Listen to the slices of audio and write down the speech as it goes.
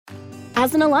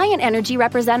As an Alliant Energy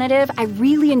representative, I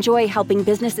really enjoy helping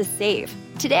businesses save.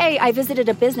 Today, I visited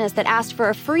a business that asked for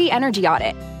a free energy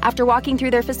audit. After walking through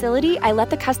their facility, I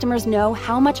let the customers know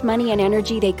how much money and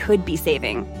energy they could be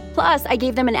saving. Plus, I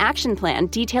gave them an action plan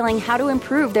detailing how to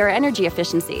improve their energy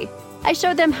efficiency. I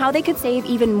showed them how they could save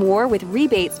even more with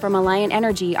rebates from Alliant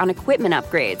Energy on equipment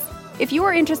upgrades. If you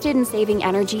are interested in saving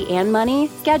energy and money,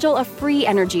 schedule a free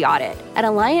energy audit at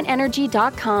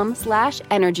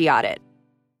alliantenergy.com/energy audit.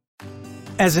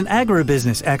 As an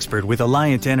agribusiness expert with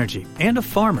Alliant Energy and a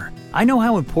farmer, I know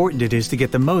how important it is to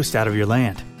get the most out of your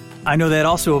land. I know that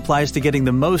also applies to getting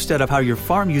the most out of how your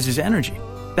farm uses energy.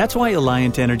 That's why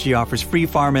Alliant Energy offers free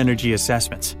farm energy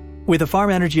assessments. With a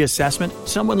farm energy assessment,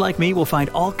 someone like me will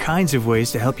find all kinds of ways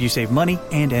to help you save money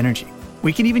and energy.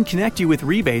 We can even connect you with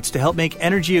rebates to help make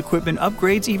energy equipment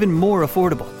upgrades even more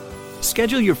affordable.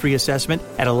 Schedule your free assessment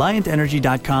at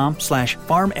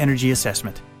alliantenergy.com/farm energy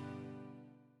assessment.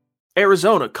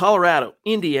 Arizona, Colorado,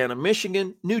 Indiana,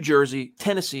 Michigan, New Jersey,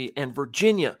 Tennessee, and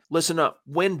Virginia. Listen up.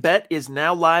 WynnBET is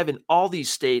now live in all these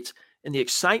states, and the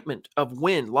excitement of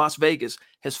Wynn Las Vegas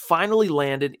has finally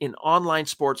landed in online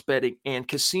sports betting and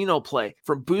casino play.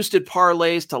 From boosted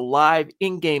parlays to live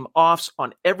in-game offs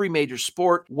on every major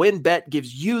sport, WynnBET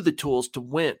gives you the tools to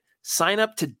win. Sign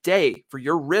up today for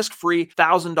your risk-free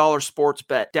 $1,000 sports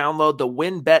bet. Download the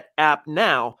WynnBET app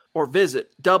now or visit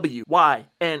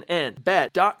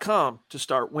wynnbet.com to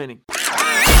start winning.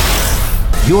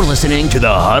 You're listening to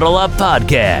the Huddle Up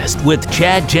Podcast with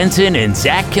Chad Jensen and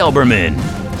Zach Kelberman.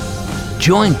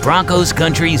 Join Broncos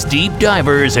Country's deep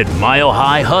divers at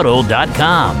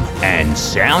milehighhuddle.com and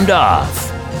sound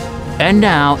off. And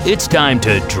now it's time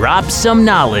to drop some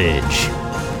knowledge.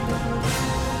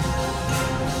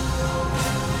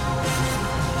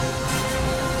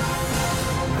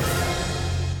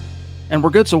 And we're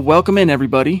good, so welcome in,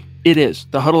 everybody. It is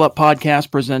the Huddle Up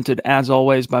Podcast, presented, as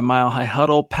always, by Mile High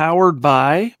Huddle, powered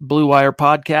by Blue Wire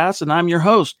Podcasts, and I'm your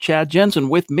host, Chad Jensen.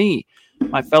 With me,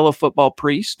 my fellow football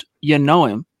priest, you know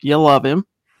him, you love him,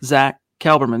 Zach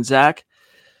Kelberman. Zach,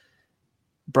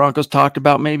 Broncos talked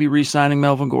about maybe re-signing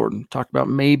Melvin Gordon, talked about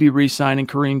maybe re-signing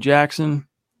Kareem Jackson.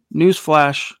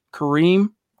 Newsflash, Kareem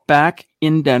back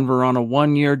in Denver on a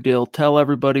one-year deal. Tell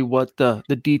everybody what the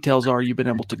details are you've been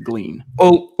able to glean.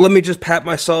 Oh, let me just pat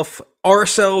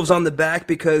ourselves on the back,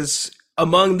 because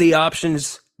among the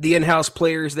options, the in-house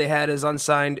players they had as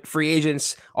unsigned free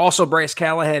agents, also Bryce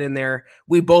Callahan in there,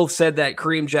 we both said that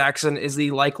Kareem Jackson is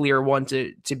the likelier one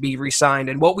to be re-signed.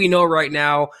 And what we know right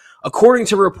now, according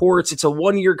to reports, it's a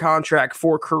one-year contract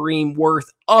for Kareem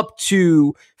worth up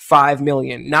to $5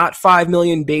 million. Not $5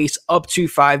 million base, up to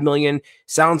 $5 million.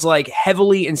 Sounds like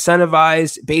heavily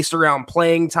incentivized based around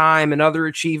playing time and other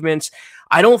achievements.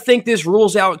 I don't think this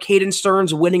rules out Caden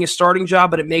Stearns winning a starting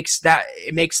job, but it makes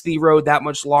the road that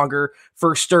much longer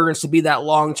for Stearns to be that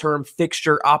long-term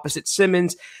fixture opposite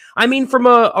Simmons. I mean, from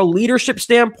a leadership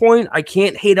standpoint, I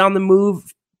can't hate on the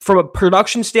move. From a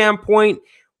production standpoint,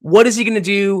 what is he going to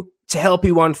do to help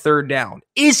you on third down?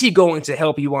 Is he going to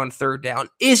help you on third down?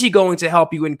 Is he going to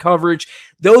help you in coverage?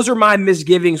 Those are my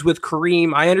misgivings with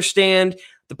Kareem. I understand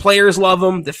the players love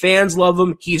him. The fans love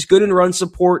him. He's good in run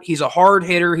support. He's a hard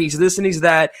hitter. He's this and he's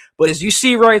that. But as you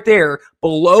see right there,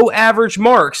 below average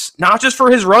marks, not just for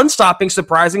his run stopping,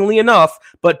 surprisingly enough,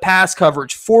 but pass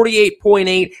coverage,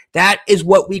 48.8. That is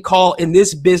what we call in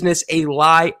this business a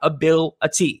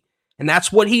liability. And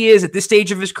that's what he is at this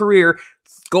stage of his career,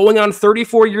 going on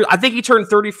 34 years. I think he turned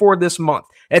 34 this month.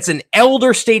 It's an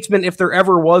elder statesman if there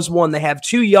ever was one. They have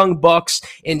two young bucks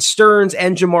in Stearns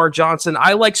and Jamar Johnson.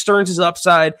 I like Stearns'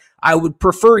 upside. I would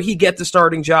prefer he get the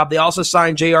starting job. They also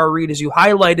signed J.R. Reed, as you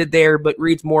highlighted there, but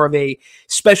Reed's more of a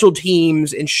special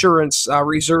teams insurance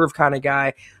reserve kind of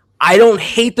guy. I don't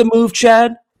hate the move,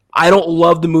 Chad. I don't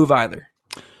love the move either.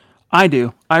 I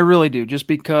do. I really do, just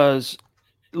because –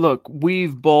 look,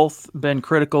 we've both been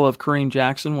critical of Kareem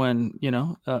Jackson when,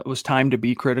 it was time to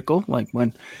be critical. Like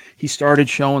when he started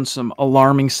showing some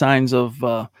alarming signs of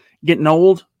getting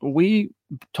old, we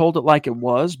told it like it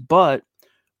was. But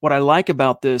what I like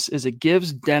about this is it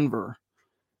gives Denver,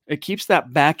 it keeps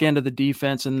that back end of the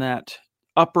defense and that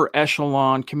upper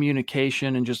echelon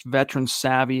communication and just veteran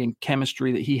savvy and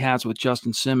chemistry that he has with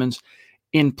Justin Simmons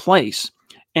in place.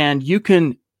 And you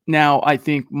can now, I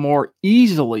think, more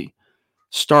easily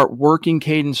start working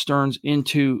Caden Stearns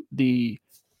into the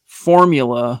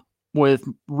formula with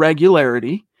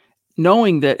regularity,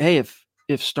 knowing that, hey, if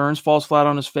Stearns falls flat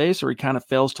on his face or he kind of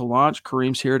fails to launch,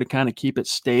 Kareem's here to kind of keep it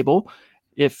stable.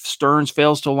 If Stearns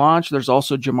fails to launch, there's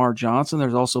also Jamar Johnson.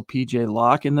 There's also PJ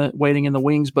Locke waiting in the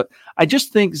wings. But I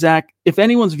just think, Zach, if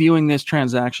anyone's viewing this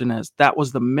transaction as that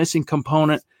was the missing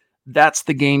component, That's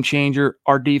the game changer.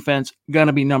 Our defense going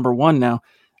to be number one now.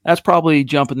 That's probably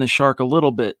jumping the shark a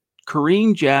little bit.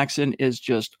 Kareem Jackson is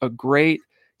just a great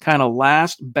kind of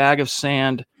last bag of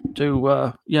sand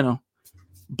to,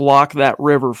 block that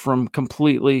river from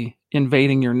completely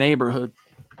invading your neighborhood.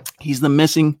 He's the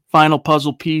missing final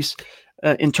puzzle piece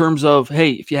in terms of,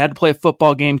 hey, if you had to play a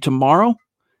football game tomorrow,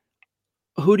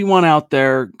 who do you want out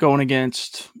there going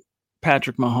against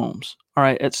Patrick Mahomes? All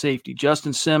right, at safety,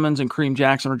 Justin Simmons and Kareem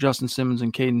Jackson, or Justin Simmons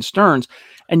and Caden Stearns.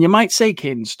 And you might say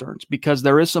Caden Stearns because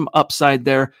there is some upside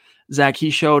there. Zach, he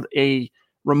showed a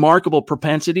remarkable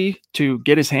propensity to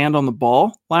get his hand on the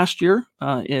ball last year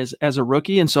as a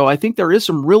rookie. And so I think there is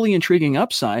some really intriguing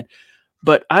upside,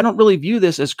 but I don't really view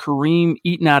this as Kareem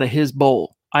eating out of his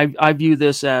bowl. I view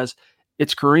this as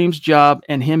it's Kareem's job,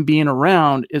 and him being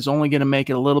around is only going to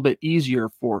make it a little bit easier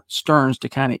for Stearns to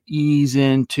kind of ease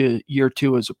into year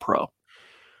two as a pro.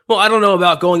 Well, I don't know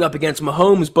about going up against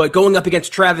Mahomes, but going up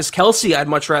against Travis Kelce, I'd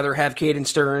much rather have Caden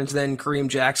Stearns than Kareem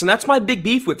Jackson. That's my big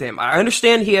beef with him. I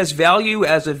understand he has value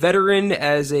as a veteran,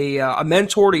 as a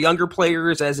mentor to younger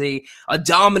players, as a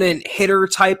dominant hitter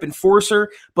type enforcer,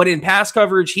 but in pass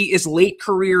coverage, he is late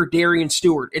career Darian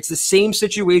Stewart. It's the same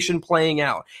situation playing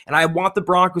out, and I want the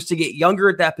Broncos to get younger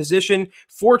at that position.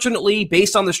 Fortunately,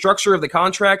 based on the structure of the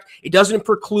contract, it doesn't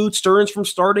preclude Stearns from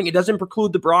starting. It doesn't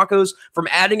preclude the Broncos from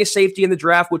adding a safety in the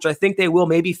draft, which I think they will,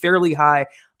 maybe fairly high.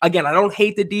 Again, I don't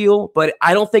hate the deal, but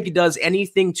I don't think it does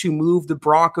anything to move the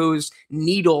Broncos'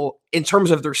 needle in terms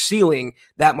of their ceiling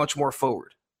that much more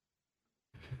forward.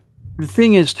 The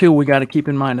thing is, too, we got to keep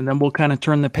in mind, and then we'll kind of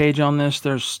turn the page on this.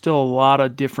 There's still a lot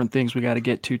of different things we got to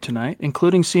get to tonight,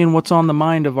 including seeing what's on the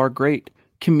mind of our great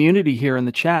community here in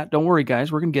the chat. Don't worry,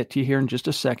 guys. We're going to get to you here in just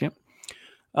a second.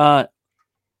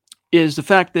 Is the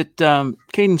fact that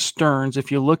Caden Stearns,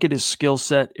 if you look at his skill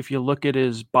set, if you look at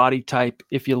his body type,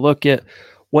 if you look at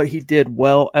what he did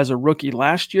well as a rookie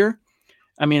last year,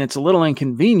 I mean, it's a little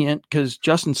inconvenient because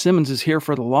Justin Simmons is here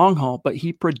for the long haul, but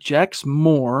he projects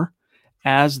more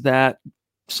as that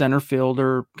center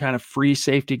fielder, kind of free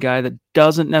safety guy that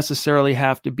doesn't necessarily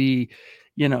have to be,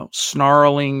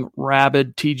 snarling,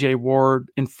 rabid TJ Ward,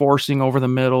 enforcing over the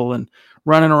middle and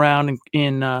running around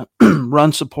in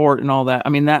run support and all that. I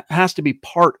mean, that has to be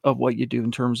part of what you do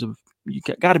in terms of you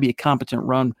got to be a competent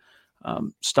run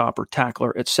stopper,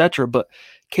 tackler, etc. But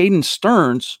Caden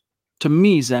Stearns, to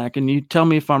me, Zach, and you tell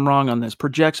me if I'm wrong on this,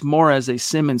 projects more as a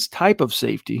Simmons type of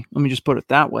safety. Let me just put it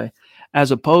that way, as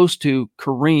opposed to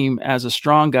Kareem as a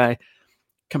strong guy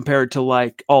compared to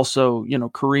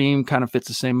Kareem kind of fits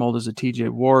the same mold as a TJ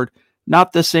Ward.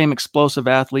 Not the same explosive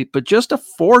athlete, but just a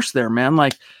force there, man.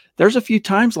 Like, there's a few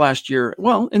times last year,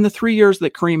 well, in the 3 years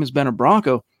that Kareem has been a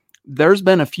Bronco, there's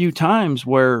been a few times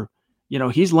where,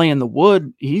 he's laying the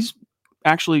wood. He's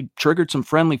actually triggered some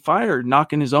friendly fire,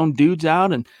 knocking his own dudes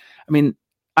out. And I mean,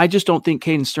 I just don't think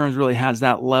Caden Stearns really has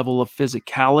that level of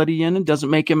physicality in it. Doesn't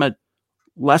make him a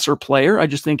lesser player. I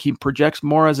just think he projects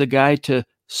more as a guy to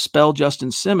spell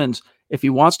Justin Simmons if he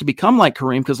wants to become like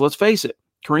Kareem, because let's face it,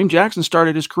 Kareem Jackson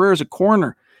started his career as a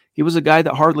corner. He was a guy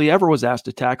that hardly ever was asked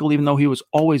to tackle, even though he was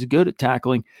always good at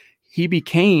tackling. He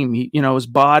became, his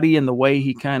body and the way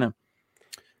he kind of,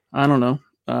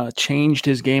 changed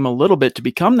his game a little bit to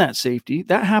become that safety.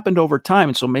 That happened over time.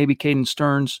 And so maybe Caden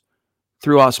Stearns,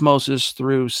 through osmosis,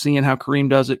 through seeing how Kareem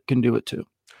does it, can do it too.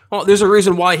 Well, there's a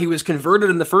reason why he was converted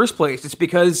in the first place. It's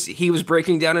because he was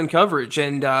breaking down in coverage,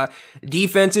 and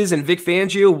defenses and Vic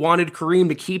Fangio wanted Kareem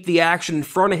to keep the action in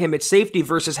front of him at safety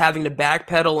versus having to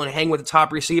backpedal and hang with the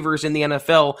top receivers in the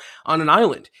NFL on an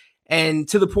island. And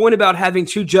to the point about having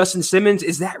two Justin Simmons,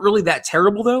 is that really that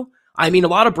terrible, though? I mean, a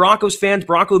lot of Broncos fans,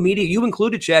 Bronco media, you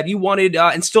included, Chad, you wanted,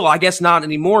 and still, I guess not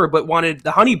anymore, but wanted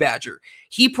the Honey Badger.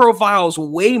 He profiles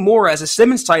way more as a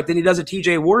Simmons type than he does a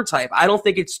TJ Ward type. I don't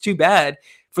think it's too bad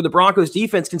for the Broncos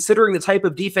defense, considering the type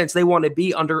of defense they want to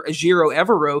be under Ejiro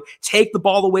Evero. Take the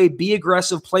ball away, be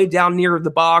aggressive, play down near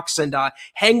the box, and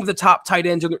hang with the top tight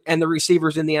ends and the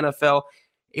receivers in the NFL.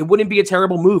 It wouldn't be a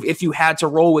terrible move if you had to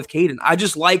roll with Caden. I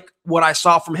just like what I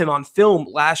saw from him on film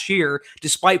last year,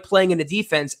 despite playing in a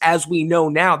defense, as we know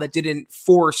now, that didn't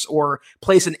force or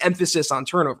place an emphasis on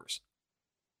turnovers.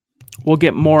 We'll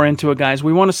get more into it, guys.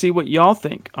 We want to see what y'all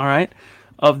think, all right,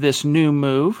 of this new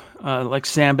move. Like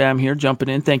Sam Bam here jumping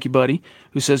in. Thank you, buddy,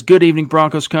 who says, good evening,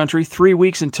 Broncos country. 3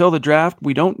 weeks until the draft.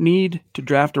 We don't need to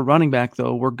draft a running back,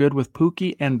 though. We're good with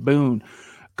Pookie and Boone.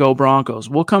 Go Broncos.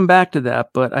 We'll come back to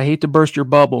that, but I hate to burst your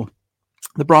bubble.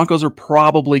 The Broncos are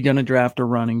probably going to draft a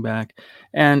running back.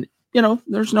 And,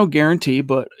 there's no guarantee,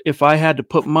 but if I had to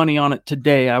put money on it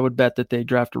today, I would bet that they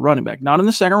draft a running back. Not in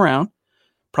the second round,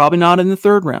 probably not in the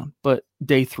third round, but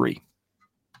day 3.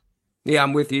 Yeah,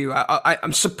 I'm with you.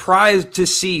 I'm surprised to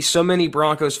see so many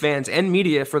Broncos fans and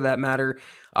media, for that matter,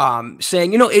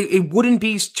 saying, it wouldn't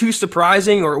be too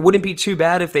surprising or it wouldn't be too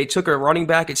bad if they took a running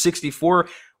back at 64.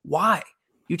 Why?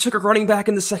 You took a running back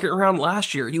in the second round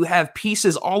last year. You have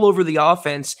pieces all over the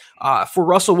offense for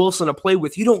Russell Wilson to play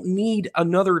with. You don't need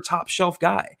another top shelf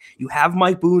guy. You have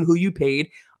Mike Boone, who you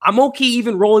paid. I'm okay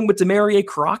even rolling with Demaria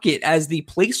Crockett as the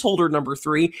placeholder number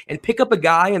 3 and pick up a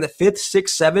guy in the 5th,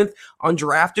 6th, 7th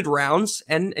undrafted rounds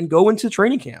and go into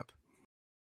training camp.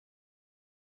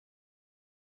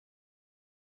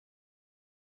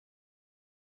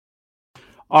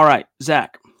 All right,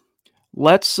 Zach,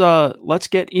 let's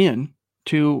get in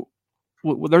to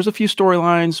there's a few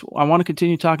storylines. I want to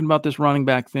continue talking about this running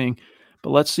back thing,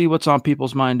 but let's see what's on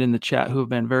people's mind in the chat who have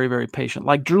been very, very patient.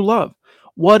 Like Drew Love.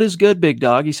 What is good, big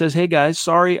dog? He says, hey guys,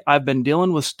 sorry, I've been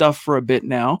dealing with stuff for a bit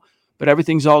now, but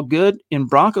everything's all good in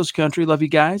Broncos country. Love you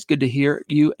guys. Good to hear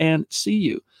you and see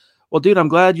you. Well, dude, I'm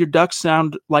glad your Ducks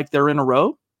sound like they're in a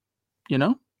row.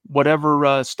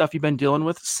 Whatever stuff you've been dealing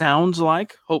with sounds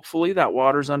like, hopefully that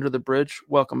water's under the bridge.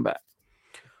 Welcome back.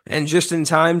 And just in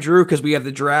time, Drew, because we have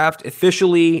the draft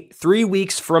officially 3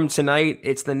 weeks from tonight.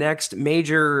 It's the next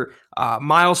major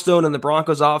milestone in the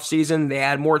Broncos offseason. They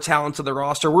add more talent to the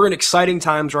roster. We're in exciting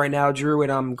times right now, Drew,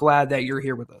 and I'm glad that you're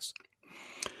here with us.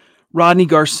 Rodney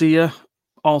Garcia,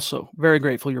 also very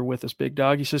grateful you're with us, big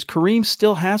dog. He says, Kareem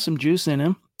still has some juice in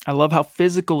him. I love how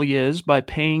physical he is by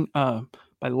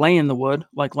laying the wood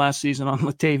like last season on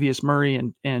Latavius Murray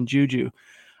and Juju.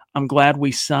 I'm glad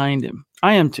we signed him.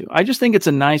 I am too. I just think it's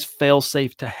a nice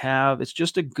fail-safe to have. It's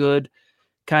just a good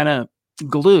kind of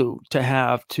glue to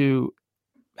have to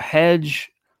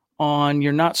hedge on.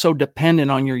 You're not so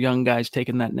dependent on your young guys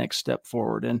taking that next step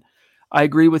forward. And I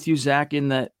agree with you, Zach, in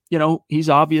that, he's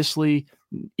obviously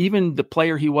even the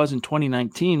player he was in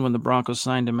 2019 when the Broncos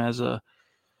signed him as a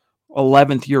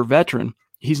 11th year veteran.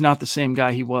 He's not the same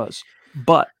guy he was,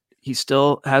 but he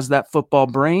still has that football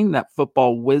brain, that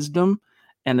football wisdom,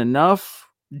 and enough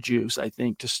juice, I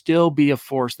think, to still be a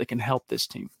force that can help this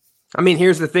team. I mean,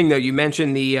 here's the thing, though. You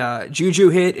mentioned the Juju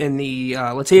hit and the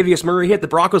Latavius Murray hit. The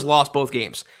Broncos lost both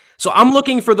games. So I'm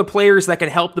looking for the players that can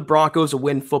help the Broncos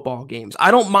win football games.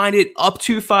 I don't mind it up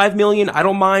to $5 million. I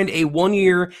don't mind a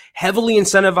 1-year heavily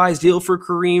incentivized deal for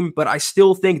Kareem, but I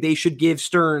still think they should give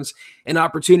Stearns an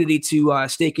opportunity to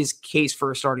stake his case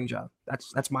for a starting job.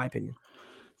 That's my opinion.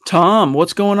 Tom,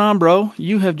 what's going on, bro?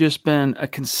 You have just been a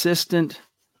consistent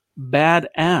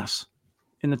badass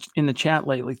in the chat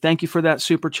lately. Thank you for that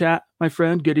super chat, my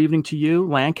friend. Good evening to you.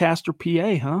 Lancaster,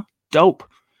 PA, huh? Dope.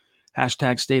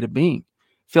 Hashtag state of being.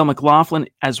 Phil McLaughlin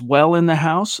as well in the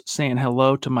house, saying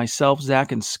hello to myself,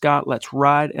 Zach, and Scott. Let's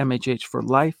ride. MHH for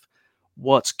life.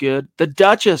 What's good? The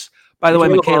Duchess. By the way,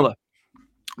 Michaela,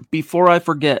 before I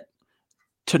forget,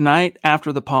 tonight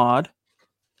after the pod,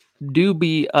 do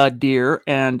be a dear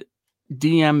and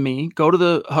DM me. Go to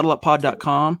the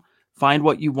huddleuppod.com, find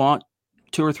what you want,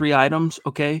 2 or 3 items,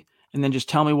 okay? And then just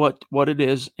tell me what it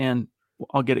is, and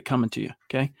I'll get it coming to you,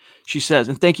 okay? She says,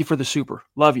 and thank you for the super.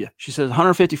 Love you. She says,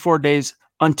 154 days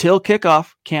until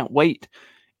kickoff. Can't wait.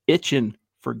 Itching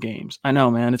for games. I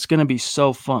know, man. It's going to be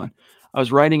so fun. I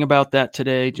was writing about that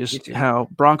today, just how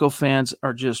Bronco fans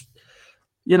are just,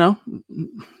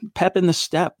 pep in the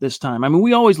step this time. I mean,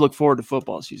 we always look forward to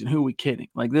football season. Who are we kidding?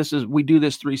 Like, we do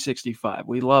this 365.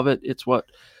 We love it. It's what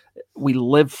we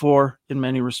live for in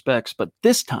many respects. But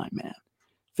this time, man,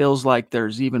 feels like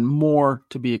there's even more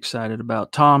to be excited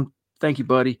about. Tom, thank you,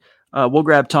 buddy. We'll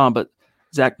grab Tom, but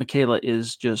Zach Michaela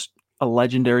is just a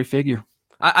legendary figure.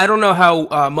 I don't know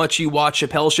how much you watched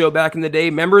Chappelle's Show back in the day.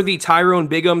 Remember the Tyrone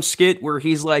Bigham skit where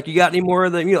he's like, you got any more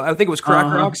of them? I think it was Crack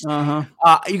Rocks.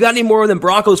 You got any more of them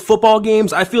Broncos football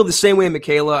games? I feel the same way,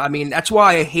 Michaela. I mean, that's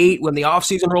why I hate when the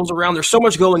offseason rolls around. There's so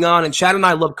much going on, and Chad and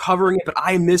I love covering it, but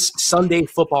I miss Sunday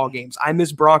football games. I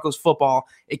miss Broncos football.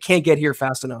 It can't get here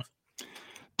fast enough.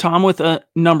 Tom with a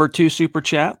number 2 super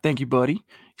chat. Thank you, buddy.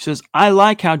 He says, I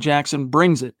like how Jackson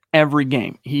brings it every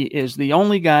game. He is the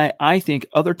only guy I think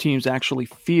other teams actually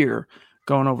fear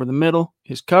going over the middle.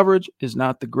 His coverage is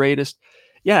not the greatest.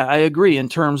 Yeah, I agree in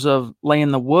terms of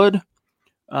laying the wood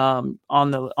on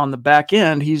the back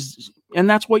end. And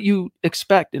that's what you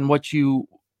expect and what you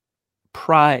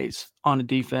prize on a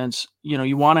defense.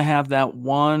 You want to have that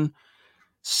one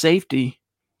safety.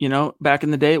 Back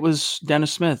in the day, it was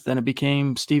Dennis Smith. Then it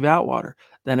became Steve Atwater.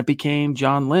 Then it became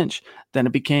John Lynch. Then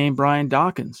it became Brian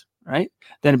Dawkins, right?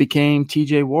 Then it became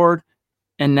TJ Ward.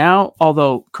 And now,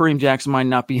 although Kareem Jackson might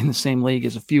not be in the same league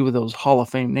as a few of those Hall of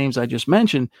Fame names I just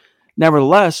mentioned,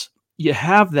 nevertheless, you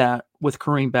have that with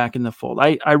Kareem back in the fold.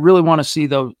 I really want to see,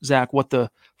 though, Zach, what the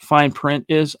fine print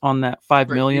is on that $5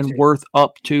 million worth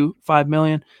up to $5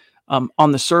 million.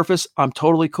 On the surface, I'm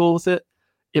totally cool with it.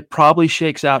 It probably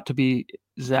shakes out to be,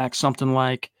 Zach, something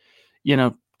like,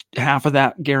 half of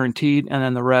that guaranteed and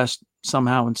then the rest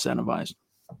somehow incentivized.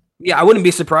 Yeah, I wouldn't be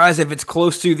surprised if it's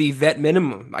close to the vet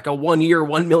minimum, like a 1 year,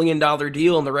 $1 million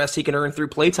deal, and the rest he can earn through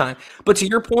playtime. But to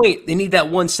your point, they need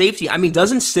that one safety. I mean,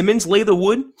 doesn't Simmons lay the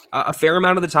wood a fair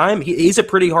amount of the time? He's a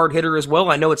pretty hard hitter as well.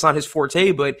 I know it's not his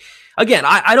forte, but again,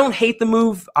 I don't hate the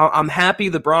move. I'm happy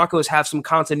the Broncos have some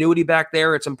continuity back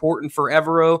there. It's important for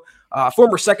Evero,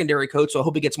 former secondary coach, so I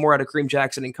hope he gets more out of Kareem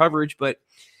Jackson in coverage, but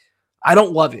I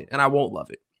don't love it, and I won't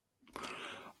love it.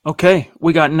 Okay,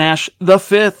 we got Nash the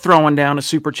Fifth throwing down a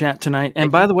super chat tonight.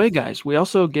 And by the way, guys, we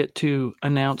also get to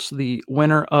announce the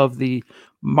winner of the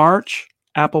March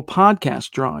Apple Podcast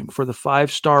drawing for the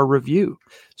 5-star review.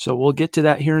 So we'll get to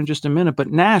that here in just a minute. But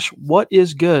Nash, what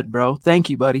is good, bro? Thank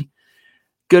you, buddy.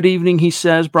 Good evening, he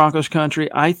says, Broncos country.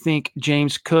 I think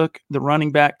James Cook, the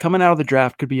running back coming out of the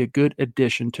draft, could be a good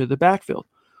addition to the backfield.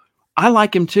 I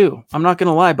like him too. I'm not going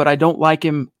to lie, but I don't like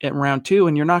him at round 2,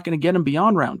 and you're not going to get him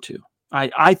beyond round 2.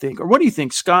 I think. Or what do you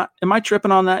think, Scott? Am I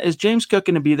tripping on that? Is James Cook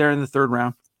going to be there in the 3rd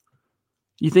round?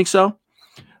 You think so?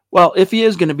 Well, if he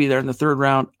is going to be there in the 3rd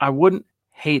round, I wouldn't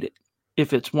hate it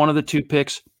if it's one of the 2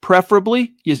 picks.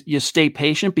 Preferably, you stay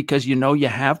patient because you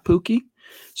have Pookie.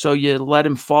 So you let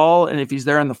him fall, and if he's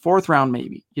there in the 4th round,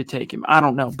 maybe you take him. I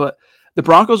don't know. But the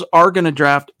Broncos are going to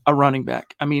draft a running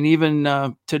back. I mean,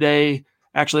 even today,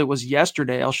 actually it was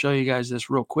yesterday. I'll show you guys this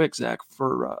real quick, Zach,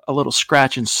 for a little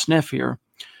scratch and sniff here.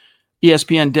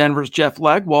 ESPN Denver's Jeff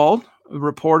Legwold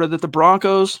reported that the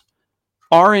Broncos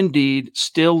are indeed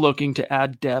still looking to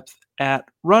add depth at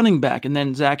running back. And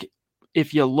then, Zach,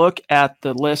 if you look at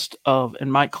the list of,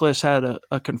 and Mike Kliss had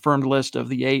a confirmed list of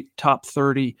the 8 top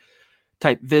 30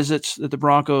 type visits that the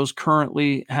Broncos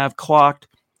currently have clocked,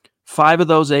 5 of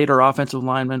those 8 are offensive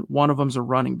linemen. 1 of them's a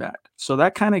running back. So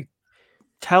that kind of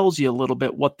tells you a little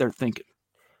bit what they're thinking.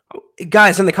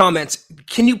 Guys in the comments,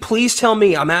 can you please tell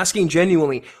me, I'm asking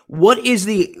genuinely, what is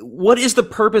the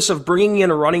purpose of bringing in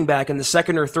a running back in the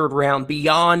 2nd or 3rd round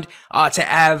beyond to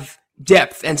have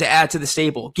depth and to add to the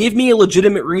stable? Give me a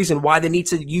legitimate reason why they need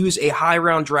to use a high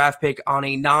round draft pick on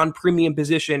a non-premium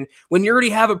position when you already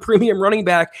have a premium running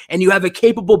back and you have a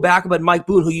capable backup at Mike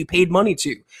Boone who you paid money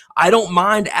to. I don't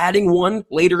mind adding one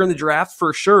later in the draft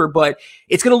for sure, but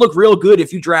it's going to look real good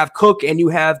if you draft Cook and you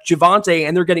have Javonte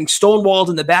and they're getting stonewalled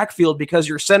in the backfield because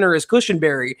your center is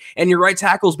Cushenberry and your right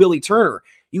tackle is Billy Turner.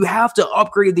 You have to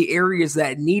upgrade the areas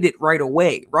that need it right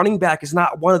away. Running back is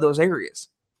not one of those areas.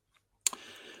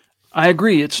 I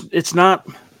agree. It's not.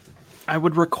 I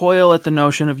would recoil at the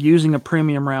notion of using a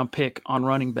premium round pick on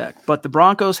running back, but the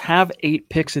Broncos have 8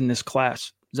 picks in this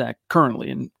class, Zach,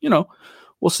 currently, and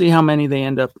we'll see how many they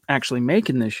end up actually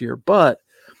making this year. But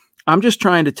I'm just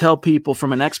trying to tell people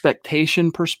from an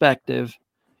expectation perspective.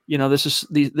 This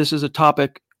is a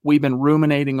topic we've been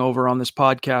ruminating over on this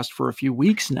podcast for a few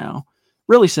weeks now,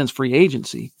 really since free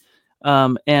agency,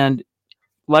 and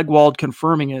Legwold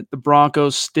confirming it, the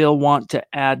Broncos still want to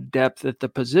add depth at the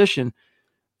position.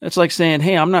 It's like saying,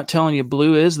 hey, I'm not telling you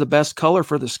blue is the best color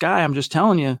for the sky. I'm just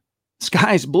telling you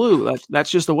sky's blue.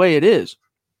 That's just the way it is.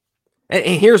 And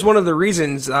here's one of the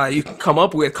reasons you can come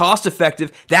up with cost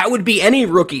effective. That would be any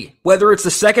rookie, whether it's the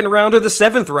 2nd round or the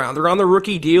 7th round. They're on the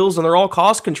rookie deals and they're all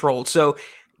cost controlled. So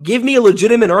give me a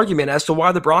legitimate argument as to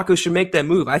why the Broncos should make that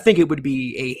move. I think it would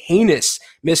be a heinous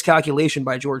miscalculation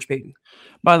by George Paton.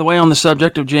 By the way, on the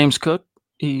subject of James Cook,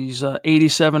 he's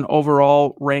 87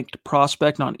 overall ranked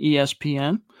prospect on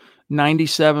ESPN,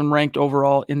 97 ranked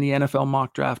overall in the NFL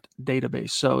mock draft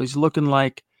database. So he's looking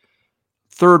like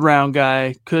 3rd round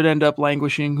guy, could end up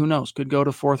languishing. Who knows? Could go to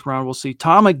 4th round. We'll see.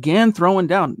 Tom again throwing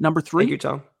down number 3. Thank you,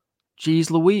 Tom. Jeez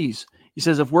Louise. He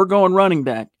says, if we're going running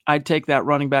back, I'd take that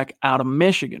running back out of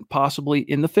Michigan, possibly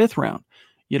in the 5th round.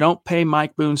 You don't pay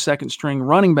Mike Boone 2nd string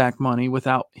running back money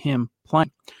without him playing.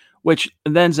 Which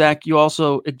then, Zach,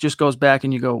 it just goes back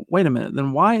and you go, wait a minute,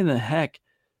 then why in the heck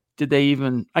did they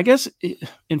even, I guess,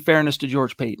 in fairness to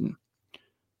George Paton,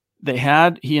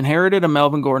 he inherited a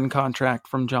Melvin Gordon contract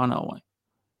from John Elway.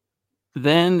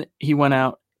 Then he went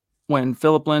out when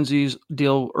Philip Lindsay's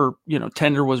deal or,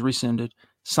 tender was rescinded,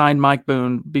 signed Mike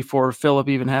Boone before Philip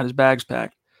even had his bags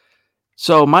packed.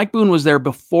 So Mike Boone was there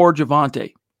before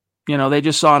Javonte. They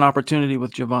just saw an opportunity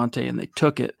with Javonte and they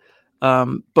took it.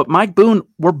 But Mike Boone,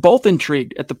 we're both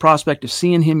intrigued at the prospect of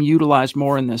seeing him utilized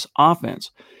more in this offense.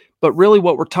 But really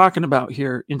what we're talking about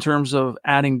here in terms of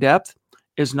adding depth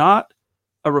is not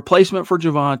a replacement for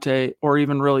Javonte or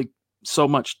even really so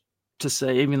much to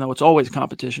say, even though it's always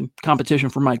competition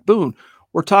for Mike Boone,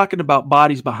 we're talking about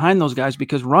bodies behind those guys,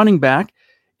 because running back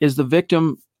is the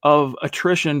victim of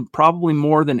attrition probably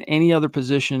more than any other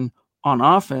position on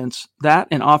offense, that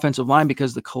and offensive line,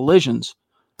 because the collisions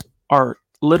are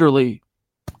literally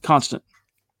constant.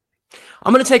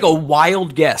 I'm going to take a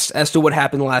wild guess as to what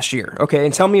happened last year, okay?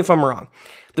 And tell me if I'm wrong.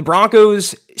 The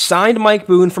Broncos signed Mike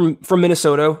Boone from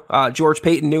Minnesota. George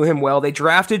Payton knew him well. They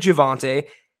drafted Javonte,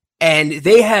 and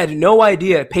they had no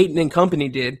idea, Payton and company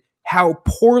did, how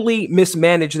poorly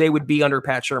mismanaged they would be under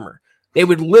Pat Shurmur. They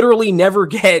would literally never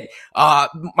get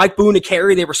Mike Boone a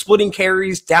carry. They were splitting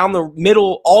carries down the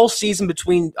middle all season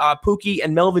between Pookie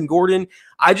and Melvin Gordon.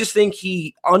 I just think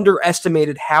he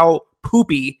underestimated how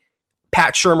poopy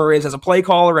Pat Shurmur is as a play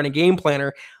caller and a game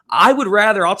planner.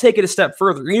 I'll take it a step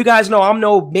further. You guys know I'm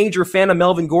no major fan of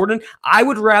Melvin Gordon. I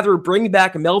would rather bring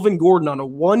back Melvin Gordon on a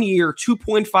 1-year,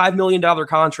 $2.5 million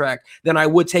contract than I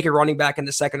would take a running back in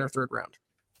the second or third round.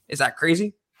 Is that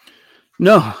crazy?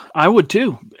 No, I would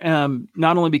too.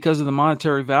 Not only because of the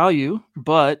monetary value,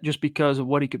 but just because of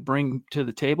what he could bring to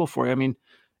the table for you. I mean,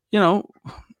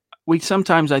 we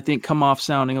sometimes, I think, come off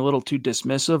sounding a little too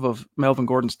dismissive of Melvin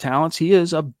Gordon's talents. He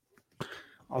is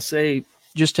I'll say,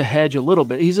 just to hedge a little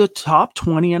bit, he's a top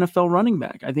 20 NFL running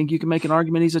back. I think you can make an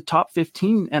argument he's a top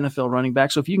 15 NFL running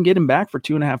back. So if you can get him back for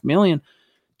 $2.5 million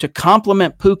to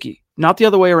complement Pookie, not the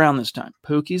other way around this time.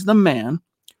 Pookie's the man.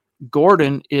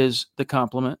 Gordon is the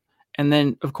complement. And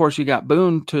then, of course, you got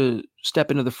Boone to step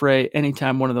into the fray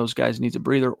anytime one of those guys needs a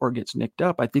breather or gets nicked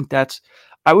up. I think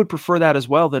I would prefer that as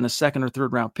well than a second or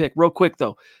third round pick. Real quick,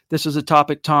 though, this is a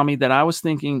topic, Tommy, that I was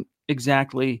thinking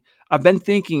exactly. I've been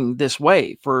thinking this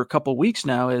way for a couple of weeks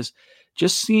now, is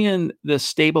just seeing the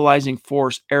stabilizing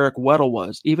force Eric Weddle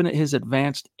was, even at his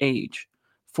advanced age,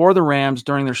 for the Rams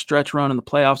during their stretch run in the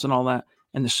playoffs and all that,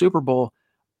 and the Super Bowl.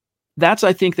 That's,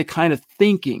 I think, the kind of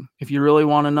thinking, if you really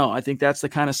want to know, I think that's the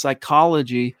kind of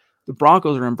psychology the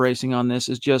Broncos are embracing on this,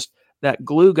 is just that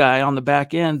glue guy on the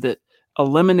back end that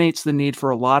eliminates the need for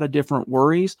a lot of different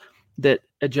worries that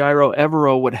a Gyro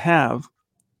Evero would have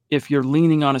if you're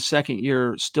leaning on a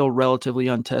second-year, still relatively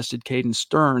untested Caden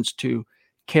Stearns to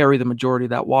carry the majority of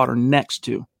that water next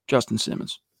to Justin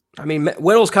Simmons. I mean,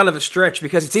 Weddle's kind of a stretch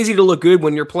because it's easy to look good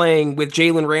when you're playing with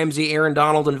Jalen Ramsey, Aaron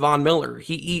Donald, and Von Miller.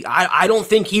 I don't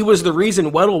think he was the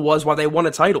reason Weddle was why they won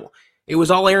a title. It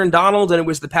was all Aaron Donald, and it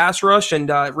was the pass rush, and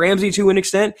Ramsey to an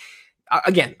extent.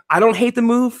 Again, I don't hate the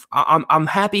move. I'm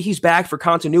happy he's back for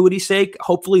continuity's sake.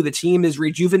 Hopefully the team is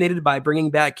rejuvenated by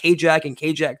bringing back K-Jack and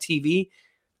K-Jack TV.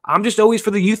 I'm just always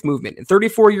for the youth movement. At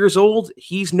 34 years old,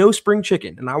 he's no spring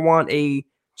chicken, and I want a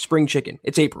spring chicken.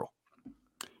 It's April.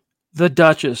 The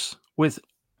Duchess with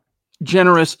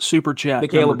generous super chat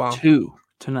Michaela number Baum. 2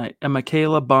 tonight. And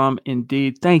Michaela Baum,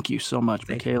 indeed. Thank you so much,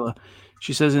 Michaela.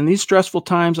 She says, in these stressful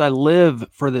times, I live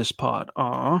for this pod.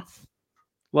 Aw,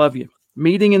 love you.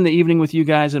 Meeting in the evening with you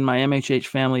guys and my MHH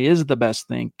family is the best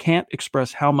thing. Can't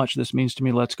express how much this means to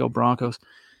me. Let's go Broncos.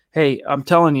 Hey, I'm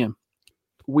telling you,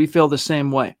 we feel the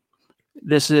same way.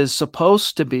 This is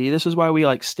supposed to be, this is why we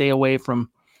stay away from,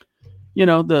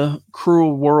 the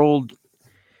cruel world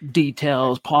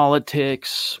details,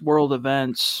 politics, world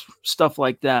events, stuff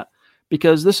like that,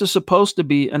 because this is supposed to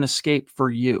be an escape for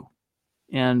you.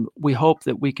 And we hope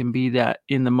that we can be that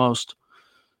in the most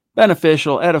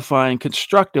beneficial, edifying,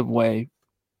 constructive way,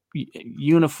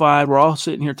 unified. We're all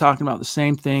sitting here talking about the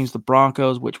same things, the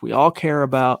Broncos, which we all care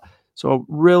about. So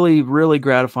really, really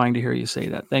gratifying to hear you say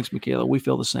that. Thanks, Michaela. We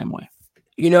feel the same way.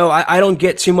 I don't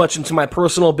get too much into my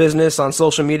personal business on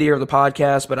social media or the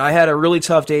podcast, but I had a really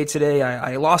tough day today.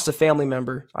 I lost a family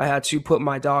member. I had to put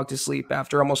my dog to sleep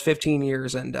after almost 15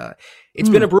 years, and it's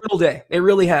been a brutal day. It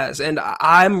really has. And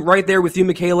I'm right there with you,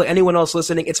 Michaela. Anyone else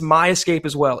listening, it's my escape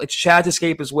as well. It's Chad's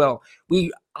escape as well.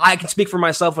 I can speak for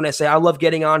myself when I say I love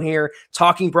getting on here,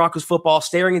 talking Broncos football,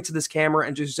 staring into this camera,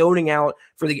 and just zoning out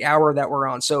for the hour that we're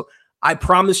on. So I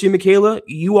promise you, Michaela,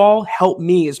 you all help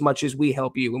me as much as we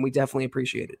help you, and we definitely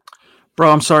appreciate it. Bro,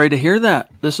 I'm sorry to hear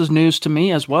that. This is news to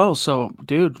me as well. So,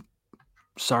 dude,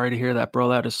 sorry to hear that, bro.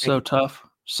 That is so tough.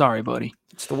 Sorry, buddy.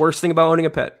 It's the worst thing about owning a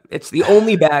pet. It's the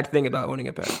only bad thing about owning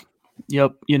a pet.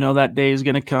 Yep. That day is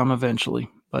going to come eventually.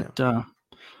 But, all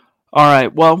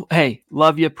right. Well, hey,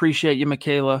 love you. Appreciate you,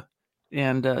 Michaela.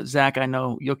 And Zach, I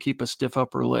know you'll keep a stiff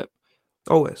upper lip.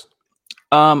 Always.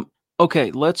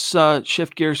 Okay, let's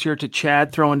shift gears here to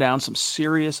Chad throwing down some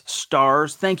serious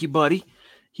stars. Thank you, buddy.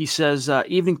 He says,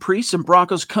 evening priests in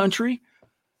Broncos country.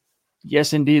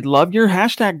 Yes, indeed. Love your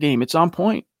hashtag game. It's on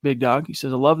point, big dog. He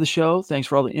says, I love the show. Thanks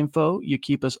for all the info you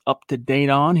keep us up to date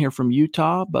on here from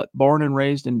Utah, but born and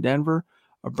raised in Denver,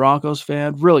 a Broncos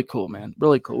fan. Really cool, man.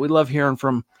 Really cool. We love hearing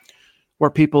from where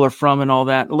people are from and all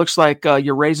that. It looks like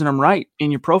you're raising them right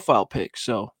in your profile pic.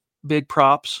 So big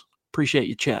props. Appreciate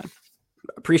you, Chad.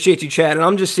 Appreciate you, Chad. And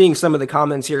I'm just seeing some of the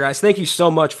comments here, guys. Thank you so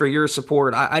much for your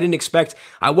support. I didn't expect,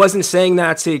 I wasn't saying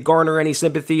that to garner any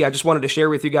sympathy. I just wanted to share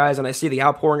with you guys, and I see the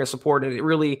outpouring of support, and it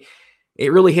really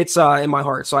hits in my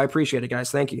heart. So I appreciate it, guys.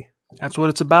 Thank you. That's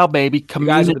what it's about, baby.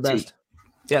 Community. You guys are the best.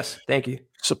 Yes, thank you.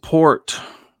 Support.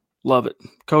 Love it.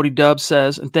 Cody Dubbs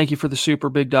says, and thank you for the super,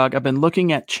 big dog. I've been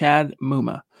looking at Chad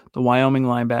Muma, the Wyoming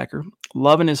linebacker.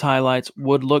 Loving his highlights.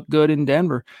 Would look good in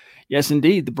Denver. Yes,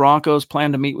 indeed. The Broncos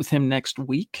plan to meet with him next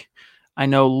week. I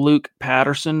know Luke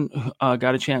Patterson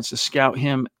got a chance to scout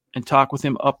him and talk with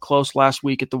him up close last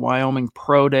week at the Wyoming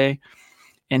Pro Day.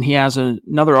 And he has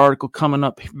another article coming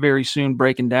up very soon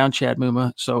breaking down Chad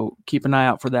Muma. So keep an eye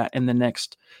out for that in the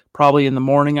next, probably in the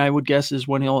morning, I would guess, is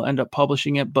when he'll end up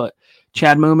publishing it. But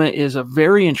Chad Muma is a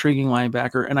very intriguing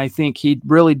linebacker. And I think he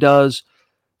really does,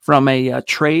 from a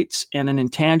traits and an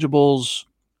intangibles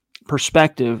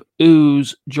perspective,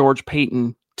 ooze George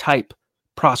Payton type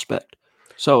prospect.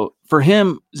 So for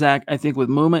him, Zach, I think with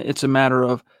Muma, it's a matter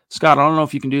of, Scott, I don't know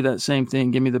if you can do that same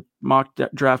thing. Give me the mock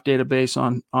draft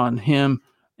database on him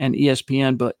and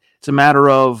ESPN, but it's a matter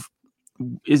of,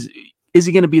 is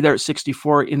he going to be there at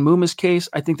 64? In Muma's case,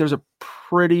 I think there's a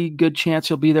pretty good chance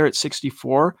he'll be there at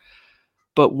 64.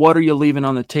 But what are you leaving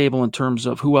on the table in terms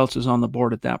of who else is on the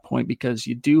board at that point? Because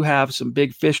you do have some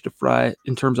big fish to fry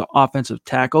in terms of offensive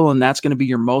tackle, and that's going to be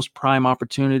your most prime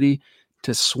opportunity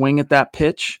to swing at that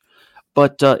pitch.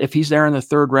 But if he's there in the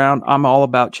third round, I'm all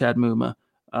about Chad Muma.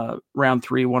 Round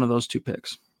 3, one of those 2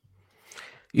 picks.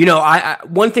 You know, I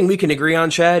one thing we can agree on,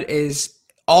 Chad, is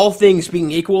all things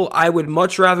being equal, I would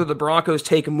much rather the Broncos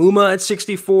take Muma at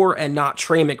 64 and not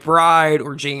Trey McBride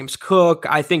or James Cook.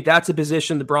 I think that's a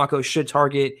position the Broncos should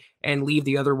target and leave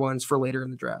the other ones for later in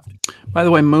the draft. By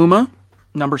the way, Muma,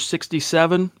 number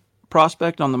 67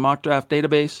 prospect on the mock draft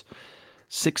database,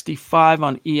 65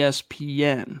 on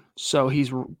ESPN. So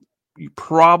he's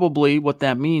probably, what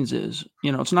that means is,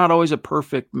 you know, it's not always a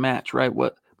perfect match, right?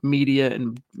 What media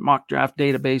and mock draft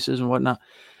databases and whatnot,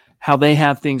 how they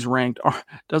have things ranked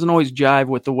doesn't always jive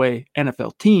with the way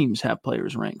NFL teams have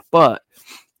players ranked. But,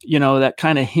 you know, that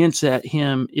kind of hints at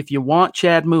him. If you want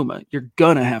Chad Muma, you're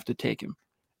going to have to take him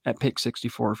at pick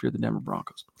 64 if you're the Denver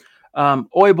Broncos.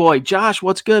 Oi boy, Josh,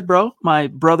 what's good, bro? My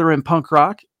brother in punk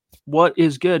rock. What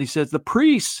is good? He says, the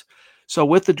Priests. So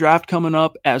with the draft coming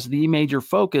up as the major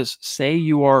focus, say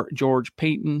you are George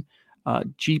Payton,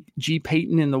 G.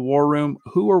 Payton in the war room.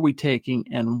 Who are we taking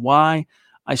and why?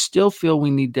 I still feel we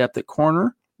need depth at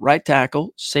corner, right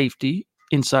tackle, safety,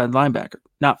 inside linebacker.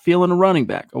 Not feeling a running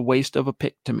back, a waste of a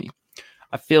pick to me.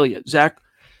 I feel you. Zach,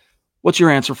 what's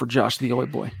your answer for Josh, the Oi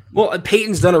boy? Well,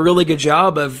 Peyton's done a really good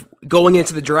job of going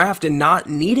into the draft and not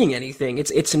needing anything.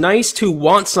 It's nice to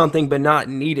want something but not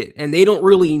need it. And they don't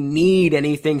really need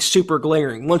anything super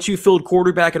glaring. Once you filled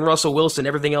quarterback and Russell Wilson,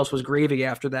 everything else was gravy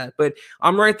after that. But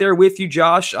I'm right there with you,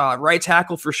 Josh. Right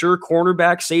tackle for sure,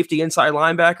 cornerback, safety, inside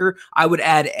linebacker. I would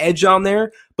add edge on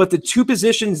there. But the 2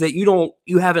 positions that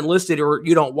you haven't listed or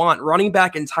you don't want, running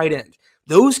back and tight end,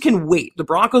 those can wait. The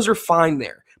Broncos are fine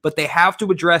there. But they have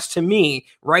to address, to me,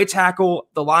 right tackle,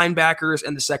 the linebackers,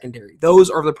 and the secondary. Those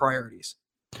are the priorities.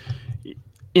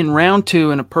 In round 2,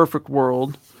 in a perfect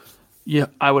world,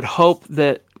 I would hope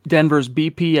that Denver's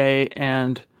BPA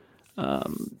and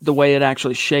the way it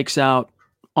actually shakes out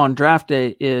on draft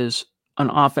day is an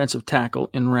offensive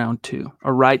tackle in round 2.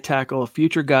 A right tackle, a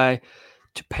future guy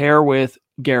to pair with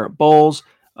Garrett Bowles.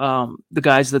 The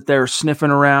guys that they're sniffing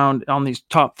around on these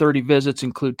top 30 visits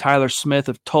include Tyler Smith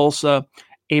of Tulsa,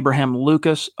 Abraham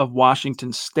Lucas of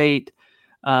Washington State.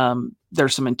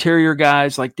 There's some interior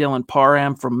guys like Dylan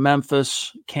Parham from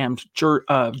Memphis, Cam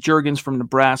Jurgens from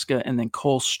Nebraska, and then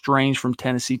Cole Strange from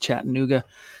Tennessee, Chattanooga.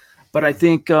 But I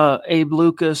think Abe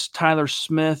Lucas, Tyler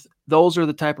Smith, those are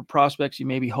the type of prospects you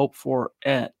maybe hope for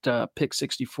at pick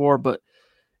 64. But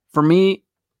for me,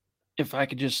 if I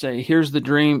could just say, here's the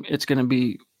dream, it's going to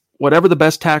be whatever the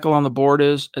best tackle on the board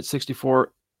is at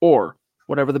 64 or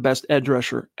whatever the best edge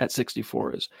rusher at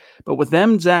 64 is. But with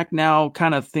them, Zach, now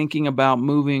kind of thinking about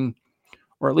moving,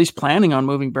 or at least planning on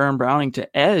moving Baron Browning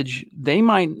to edge, they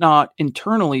might not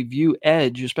internally view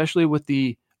edge, especially with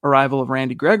the arrival of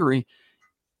Randy Gregory,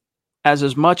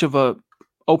 as much of a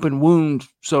open wound,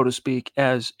 so to speak,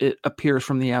 as it appears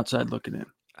from the outside looking in.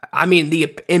 I mean,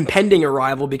 the impending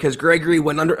arrival, because Gregory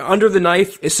went under the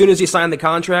knife as soon as he signed the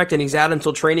contract, and he's out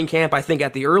until training camp, I think,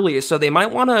 at the earliest. So they might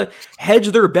want to hedge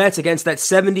their bets against that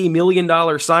 $70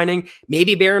 million signing.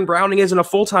 Maybe Baron Browning isn't a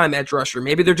full-time edge rusher.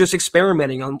 Maybe they're just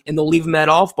experimenting and they'll leave him at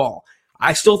off ball.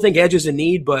 I still think edge is a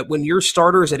need, but when your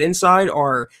starters at inside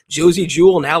are Josie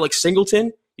Jewell and Alex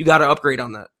Singleton, you got to upgrade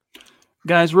on that.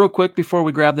 Guys, real quick before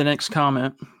we grab the next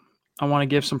comment, I want to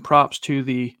give some props to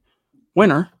the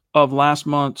winner of last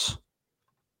month's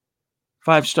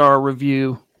 5-star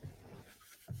review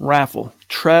raffle,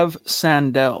 Trev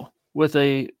Sandell, with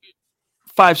a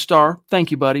 5-star.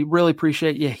 Thank you, buddy. Really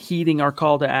appreciate you heeding our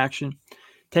call to action,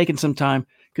 taking some time.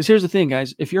 Because here's the thing,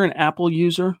 guys. If you're an Apple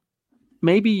user,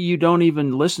 maybe you don't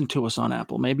even listen to us on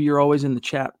Apple. Maybe you're always in the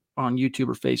chat on YouTube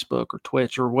or Facebook or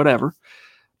Twitch or whatever.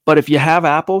 But if you have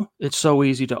Apple, it's so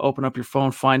easy to open up your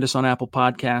phone, find us on Apple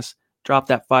Podcasts, drop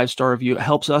that 5-star review. It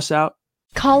helps us out.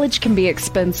 College can be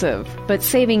expensive, but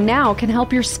saving now can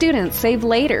help your students save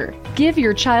later. Give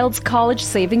your child's college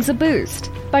savings a boost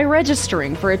by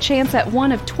registering for a chance at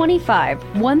one of 25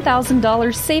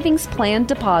 $1,000 savings plan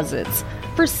deposits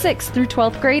for 6th through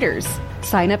 12th graders.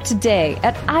 Sign up today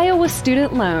at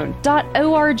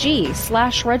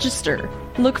iowastudentloan.org/register.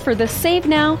 Look for the Save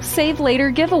Now, Save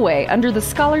Later giveaway under the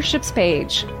scholarships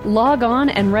page. Log on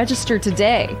and register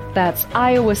today. That's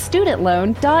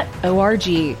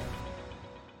iowastudentloan.org.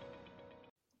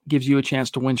 Gives you a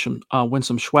chance to win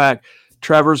some swag.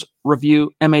 Trevor's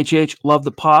review, MHH, love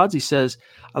the pods. He says,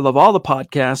 I love all the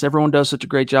podcasts. Everyone does such a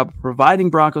great job of providing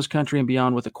Broncos country and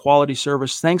beyond with a quality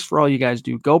service. Thanks for all you guys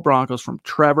do. Go Broncos, from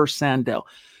Trevor Sandell.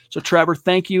 So Trevor,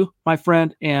 thank you, my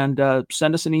friend. And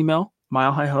send us an email,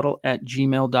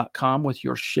 milehighhuddle@gmail.com, with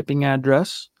your shipping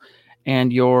address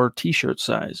and your t-shirt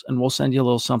size. And we'll send you a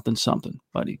little something,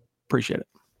 buddy. Appreciate it.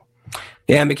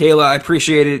 Yeah, Michaela, I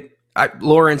appreciate it.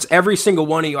 Lawrence, every single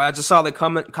one of you. I just saw the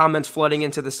comments flooding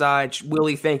into the side.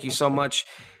 Willie, thank you so much.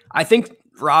 I think,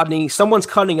 Rodney, someone's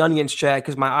cutting onions, Chad,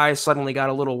 because my eyes suddenly got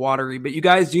a little watery. But you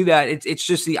guys do that. It's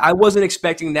just I wasn't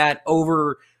expecting that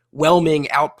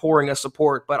overwhelming outpouring of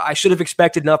support, but I should have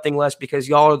expected nothing less, because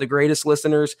y'all are the greatest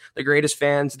listeners, the greatest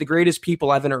fans, the greatest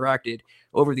people I've interacted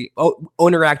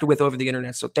with over the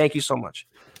internet. So thank you so much.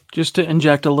 Just to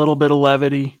inject a little bit of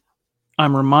levity,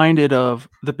 I'm reminded of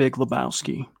the Big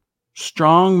Lebowski.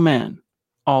 Strong men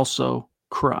also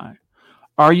cry.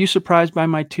 Are you surprised by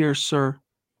my tears, sir?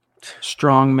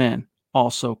 Strong men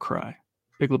also cry.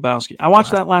 Big Lebowski. I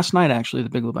watched that last night, actually, the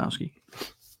Big Lebowski.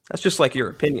 That's just like your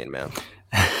opinion, man.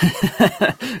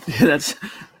 Dude,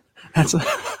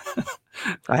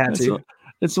 I had to.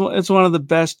 It's one of the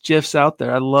best GIFs out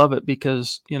there. I love it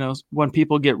because, when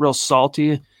people get real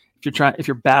salty, if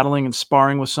you're battling and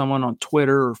sparring with someone on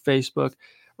Twitter or Facebook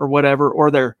or whatever,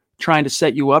 or they're trying to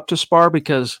set you up to spar,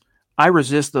 because I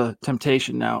resist the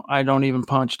temptation now. I don't even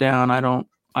punch down. I don't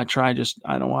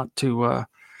want to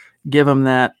give them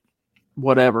that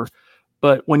whatever.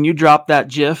 But when you drop that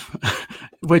GIF,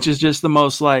 which is just the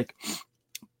most like,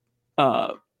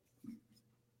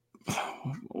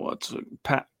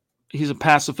 he's a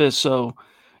pacifist. So,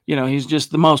 he's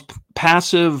just the most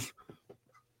passive,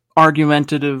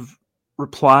 argumentative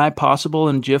reply possible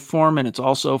in GIF form. And it's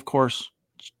also, of course,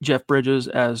 Jeff Bridges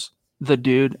as the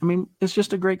dude. I mean, it's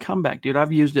just a great comeback, dude.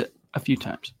 I've used it a few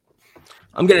times.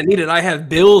 I'm going to need it. I have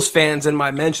Bills fans in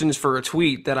my mentions for a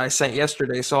tweet that I sent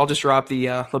yesterday, so I'll just drop the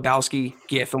Lebowski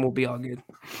GIF and we'll be all good.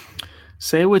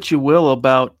 Say what you will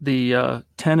about the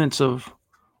tenets of,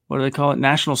 what do they call it,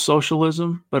 National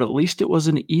Socialism, but at least it was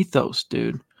an ethos,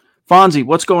 dude. Fonzie,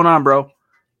 what's going on, bro?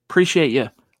 Appreciate you.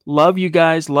 Love you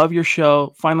guys. Love your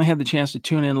show. Finally had the chance to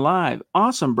tune in live.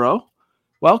 Awesome, bro.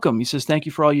 Welcome. He says, thank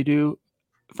you for all you do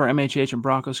for MHH and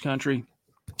Broncos country.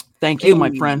 Thank you, my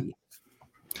friend.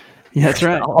 Yeah, that's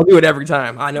right. I'll do it every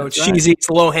time. I know it's cheesy. It's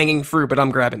low-hanging fruit, but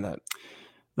I'm grabbing that.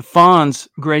 The Fonz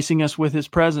gracing us with his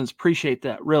presence. Appreciate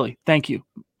that. Really. Thank you,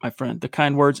 my friend. The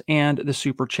kind words and the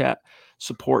super chat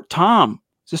support. Tom,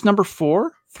 is this number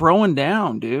 4? Throwing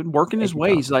down, dude. Working his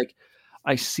way. He's like,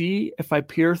 I see if I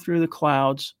peer through the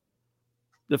clouds,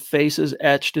 the faces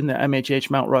etched in the MHH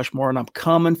Mount Rushmore, and I'm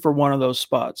coming for one of those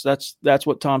spots. That's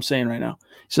what Tom's saying right now.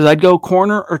 He says, I'd go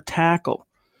corner or tackle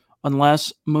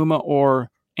unless Muma or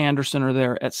Anderson are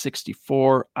there at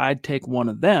 64. I'd take one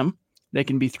of them. They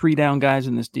can be 3 down guys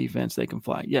in this defense. They can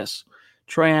fly. Yes.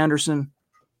 Troy Anderson.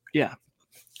 Yeah.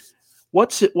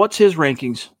 What's his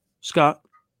rankings, Scott,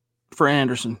 for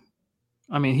Anderson?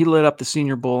 I mean, he lit up the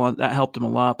Senior Bowl. That helped him a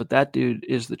lot, but that dude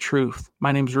is the truth.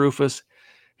 My name's Rufus.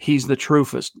 He's the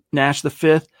truthest. Nash the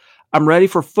 5th. I'm ready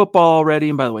for football already.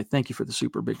 And by the way, thank you for the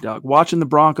super big dog. Watching the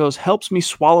Broncos helps me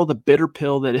swallow the bitter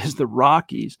pill that is the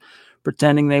Rockies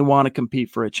pretending they want to compete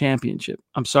for a championship.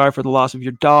 I'm sorry for the loss of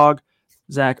your dog,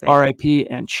 Zach, RIP,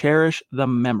 and cherish the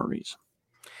memories.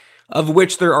 of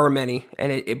which there are many,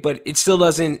 and but it still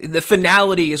doesn't. The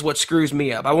finality is what screws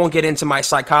me up. I won't get into my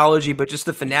psychology, but just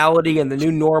the finality and the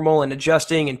new normal and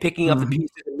adjusting and picking up the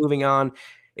pieces and moving on.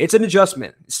 It's an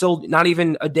adjustment. Still not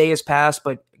even a day has passed,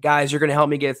 but guys, you're going to help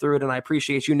me get through it, and I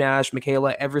appreciate you, Nash,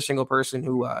 Michaela, every single person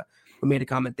who made a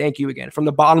comment. Thank you again from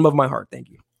the bottom of my heart. Thank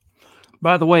you.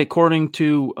 By the way, according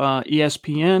to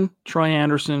ESPN, Troy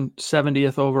Anderson,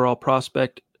 70th overall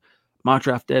prospect, mock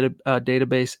draft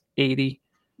database, 80.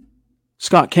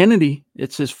 Scott Kennedy,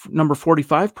 it's his number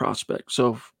 45 prospect.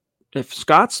 So if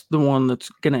Scott's the one that's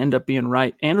going to end up being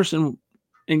right, Anderson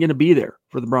ain't going to be there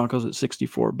for the Broncos at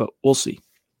 64, but we'll see.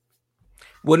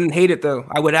 Wouldn't hate it, though.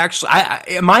 I would actually.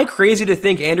 Am I crazy to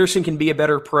think Anderson can be a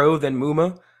better pro than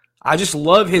Muma? I just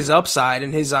love his upside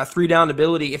and his 3-down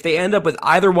ability. If they end up with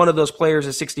either one of those players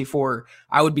at 64,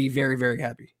 I would be very, very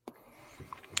happy.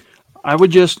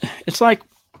 It's like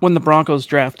when the Broncos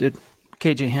drafted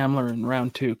KJ Hamler in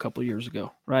round 2 a couple of years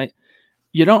ago, right?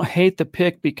 You don't hate the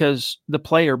pick because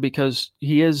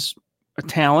he is a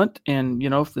talent, and,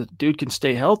 if the dude can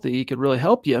stay healthy, he could really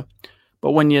help you.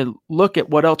 But when you look at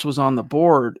what else was on the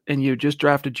board and you just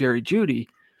drafted Jerry Jeudy,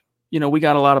 we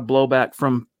got a lot of blowback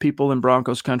from people in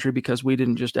Broncos country because we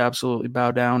didn't just absolutely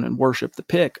bow down and worship the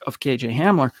pick of KJ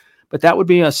Hamler. But that would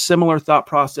be a similar thought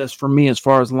process for me as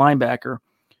far as linebacker.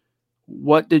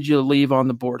 What did you leave on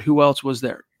the board? Who else was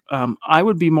there? I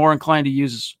would be more inclined to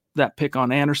use that pick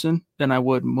on Anderson than I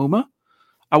would Muma.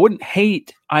 I wouldn't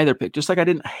hate either pick, just like I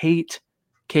didn't hate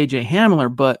KJ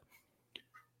Hamler, but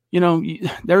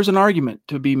there's an argument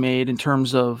to be made in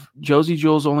terms of Josie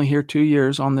Jewell's only here 2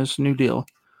 years on this new deal.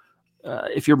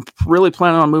 If you're really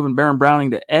planning on moving Baron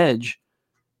Browning to edge,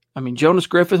 Jonas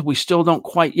Griffith, we still don't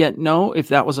quite yet know if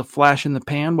that was a flash in the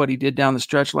pan, what he did down the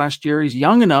stretch last year. He's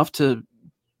young enough to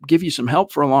give you some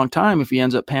help for a long time if he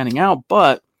ends up panning out,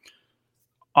 but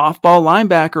off-ball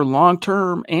linebacker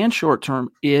long-term and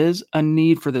short-term is a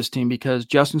need for this team because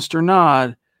Justin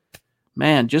Sternad,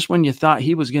 man, just when you thought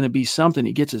he was going to be something,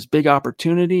 he gets his big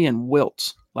opportunity and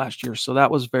wilts last year. So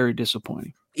that was very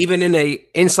disappointing. Even in a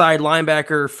inside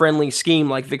linebacker friendly scheme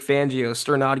like Vic Fangio,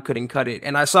 Sternad couldn't cut it.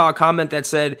 And I saw a comment that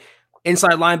said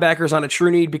inside linebackers on a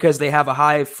true need because they have a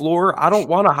high floor. I don't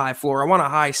want a high floor. I want a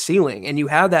high ceiling. And you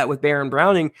have that with Baron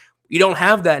Browning. You don't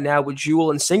have that now with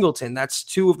Jewell and Singleton. That's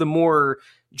two of the more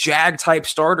Jag type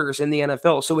starters in the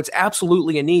NFL. So it's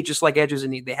absolutely a need, just like edge is a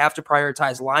need. They have to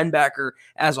prioritize linebacker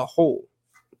as a whole.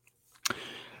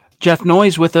 Jeff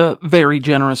Noyes with a very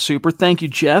generous super. Thank you,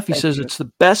 Jeff. He says it's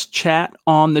the best chat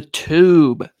on the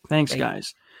tube. Thanks,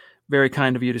 guys. Very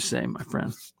kind of you to say, my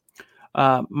friend.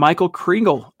 Michael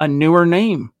Kriegel, a newer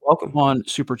name. Welcome on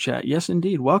Super Chat. Yes,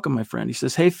 indeed. Welcome, my friend. He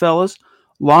says, hey, fellas,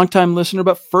 longtime listener,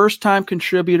 but first-time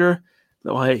contributor.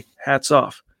 Oh, hey, hats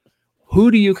off. Who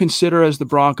do you consider as the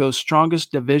Broncos'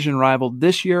 strongest division rival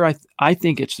this year? I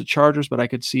think it's the Chargers, but I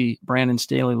could see Brandon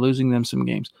Staley losing them some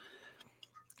games.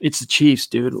 It's the Chiefs,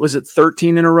 dude. Was it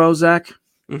 13 in a row, Zach?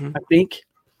 I think,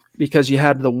 because you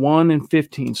had the 1 and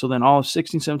 15. So then all of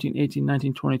 16, 17, 18,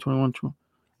 19, 20, 21, 20.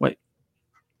 Wait,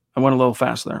 I went a little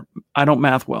fast there. I don't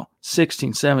math well.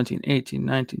 16, 17, 18,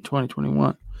 19, 20,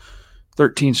 21,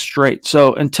 13 straight.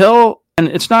 So and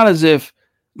it's not as if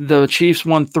the Chiefs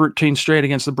won 13 straight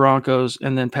against the Broncos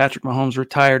and then Patrick Mahomes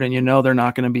retired and they're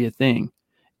not going to be a thing.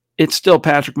 It's still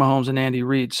Patrick Mahomes and Andy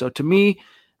Reid. So to me,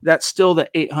 that's still the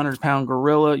 800-pound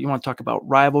gorilla. You want to talk about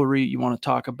rivalry. You want to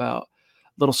talk about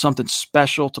a little something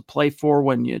special to play for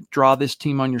when you draw this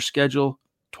team on your schedule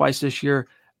twice this year.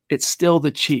 It's still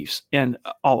the Chiefs. And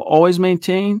I'll always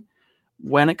maintain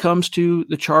when it comes to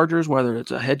the Chargers, whether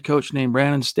it's a head coach named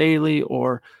Brandon Staley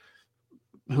or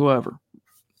whoever,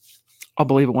 I'll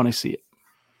believe it when I see it.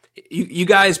 You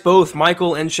guys both,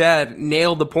 Michael and Chad,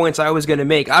 nailed the points I was going to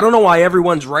make. I don't know why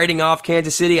everyone's writing off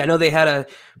Kansas City. I know they had a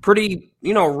pretty,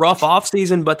 rough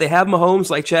offseason, but they have Mahomes,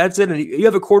 like Chad said, and you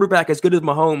have a quarterback as good as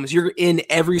Mahomes. You're in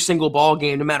every single ball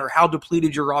game, no matter how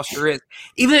depleted your roster is.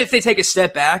 Even if they take a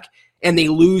step back and they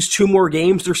lose 2 more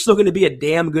games, they're still going to be a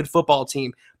damn good football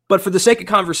team. But for the sake of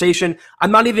conversation,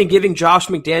 I'm not even giving Josh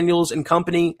McDaniels and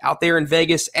company out there in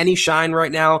Vegas any shine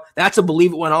right now. That's a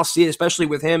believe it when I'll see it, especially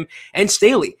with him. And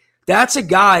Staley, that's a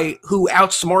guy who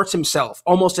outsmarts himself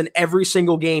almost in every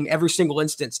single game, every single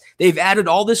instance. They've added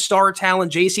all this star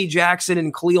talent, J.C. Jackson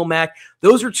and Khalil Mack.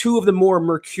 Those are 2 of the more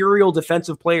mercurial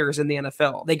defensive players in the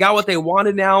NFL. They got what they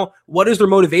wanted now. What is their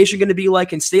motivation going to be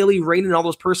like? And Staley reining all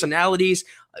those personalities,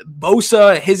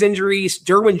 Bosa, his injuries,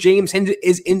 Derwin James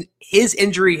is in his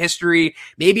injury history.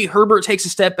 Maybe Herbert takes a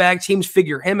step back. Teams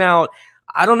figure him out.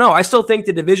 I don't know. I still think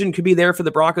the division could be there for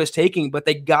the Broncos taking, but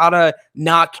they gotta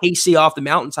knock KC off the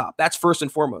mountaintop. That's first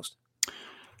and foremost.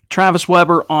 Travis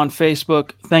Weber on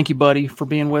Facebook. Thank you, buddy, for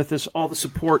being with us. All the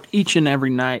support each and every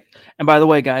night. And by the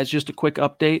way, guys, just a quick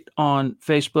update on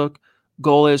Facebook.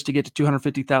 Goal is to get to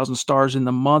 250,000 stars in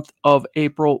the month of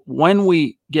April. When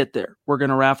we get there, we're going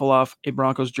to raffle off a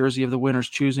Broncos jersey of the winner's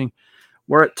choosing.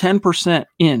 We're at 10%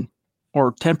 in,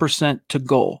 or 10% to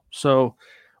goal. So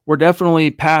we're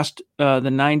definitely past the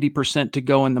 90% to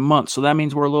go in the month. So that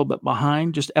means we're a little bit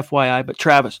behind, just FYI. But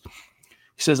Travis,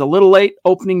 he says, a little late,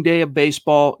 opening day of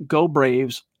baseball. Go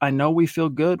Braves. I know we feel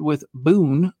good with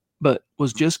Boone, but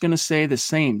was just going to say the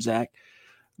same, Zach.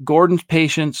 Gordon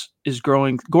patience is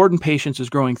growing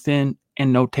thin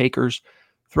and no takers.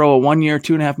 Throw a 1 year,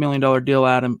 $2.5 million deal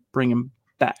at him, bring him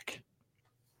back.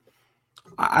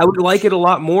 I would like it a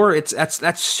lot more.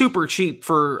 That's super cheap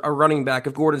for a running back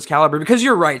of Gordon's caliber, because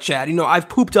you're right, Chad. I've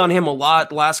pooped on him a lot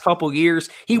the last couple of years.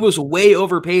 He was way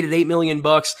overpaid at $8 million,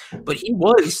 but he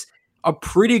was a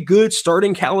pretty good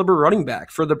starting caliber running back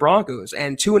for the Broncos,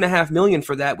 and $2.5 million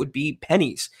for that would be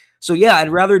pennies. So yeah, I'd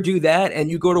rather do that,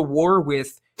 and you go to war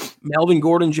with Melvin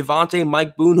Gordon, Javonte,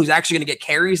 Mike Boone, who's actually going to get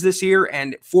carries this year,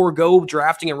 and forego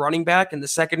drafting a running back in the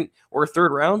second or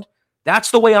third round.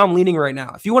 That's the way I'm leaning right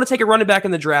now. If you want to take a running back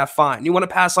in the draft, fine. You want to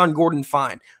pass on Gordon,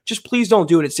 fine. Just please don't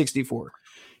do it at 64.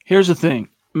 Here's the thing.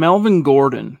 Melvin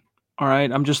Gordon, all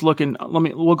right, I'm just looking.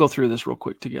 We'll go through this real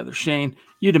quick together. Shane,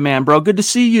 you demand, bro. Good to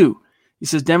see you. He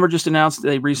says, Denver just announced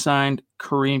they re-signed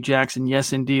Kareem Jackson.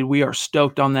 Yes, indeed. We are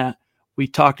stoked on that. We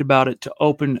talked about it to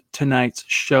open tonight's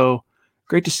show.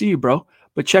 Great to see you, bro.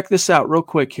 But check this out real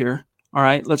quick here. All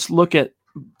right, let's look at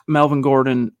Melvin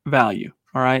Gordon value.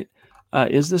 All right.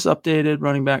 Is this updated?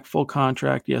 Running back, full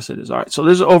contract? Yes, it is. All right. So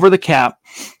this is over the cap.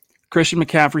 Christian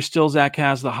McCaffrey still, Zach,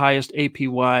 has the highest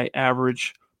APY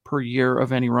average per year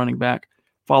of any running back,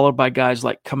 followed by guys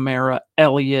like Kamara,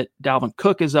 Elliott, Dalvin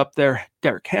Cook is up there,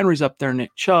 Derrick Henry's up there,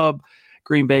 Nick Chubb,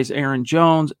 Green Bay's Aaron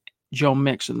Jones, Joe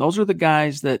Mixon. Those are the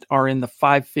guys that are in the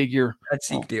five-figure,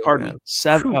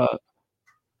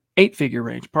 eight-figure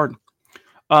range. Pardon.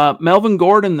 Melvin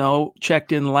Gordon, though,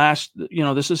 checked in last,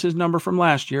 this is his number from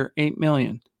last year, $8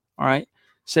 million. All right.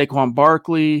 Saquon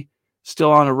Barkley,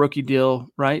 still on a rookie deal,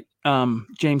 right?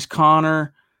 James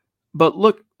Conner. But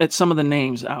look at some of the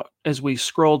names out as we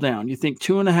scroll down. You think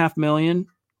 $2.5 million,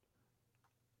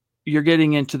 you're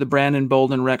getting into the Brandon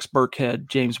Bolden, Rex Burkhead,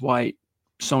 James White,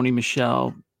 Sony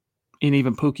Michel, and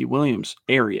even Pookie Williams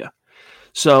area.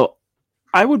 So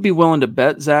I would be willing to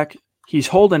bet, Zach, he's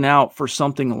holding out for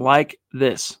something like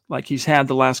this, like he's had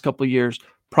the last couple of years.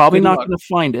 Probably not going to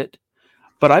find it,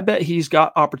 but I bet he's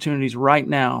got opportunities right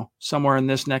now somewhere in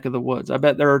this neck of the woods. I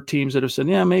bet there are teams that have said,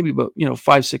 yeah, maybe, but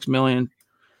 $5-6 million.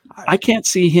 I can't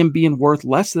see him being worth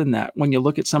less than that when you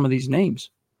look at some of these names.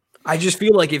 I just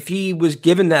feel like if he was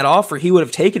given that offer, he would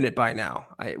have taken it by now.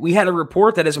 We had a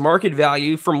report that his market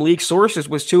value from league sources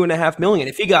was $2.5 million.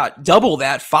 If he got double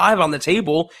that, $5 million on the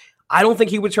table, I don't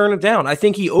think he would turn it down. I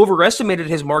think he overestimated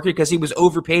his market because he was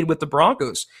overpaid with the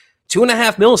Broncos.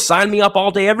 $2.5 million, sign me up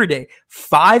all day, every day.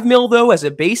 $5 million, though, as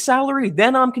a base salary,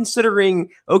 then I'm considering,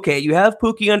 okay, you have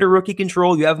Pookie under rookie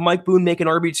control, you have Mike Boone making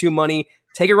RB2 money,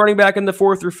 take a running back in the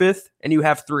 4th or 5th, and you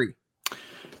have 3.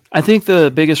 I think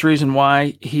the biggest reason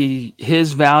why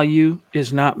his value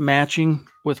is not matching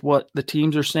with what the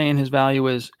teams are saying his value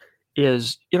is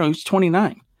he's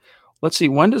 29. Let's see,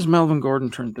 when does Melvin Gordon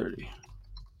turn 30?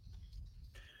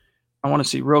 I want to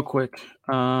see real quick.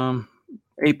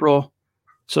 April.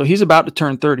 So he's about to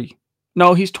turn 30.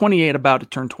 No, he's 28, about to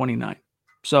turn 29.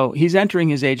 So he's entering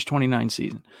his age 29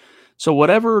 season. So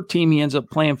whatever team he ends up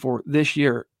playing for this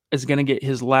year is going to get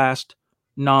his last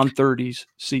non-30s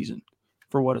season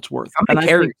for what it's worth. How many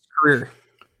carries career?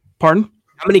 Pardon?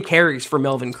 How many carries for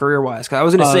Melvin career-wise? Because I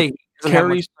was going to say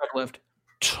carries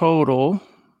total.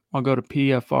 I'll go to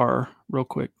PFR real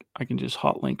quick. I can just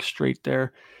hot link straight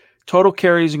there. Total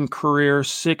carries in career,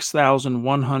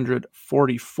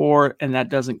 6,144, and that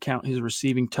doesn't count his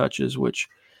receiving touches, which,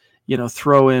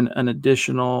 throw in an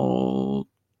additional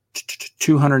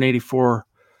 284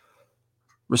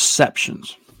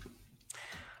 receptions.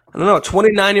 I don't know,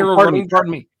 29-year-old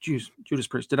Pardon me. Judas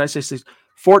Priest. Did I say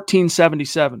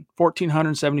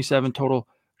 1,477 total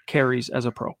carries as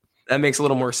a pro? That makes a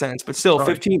little more sense, but still,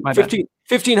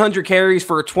 1,500 carries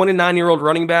for a 29-year-old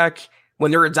running back. When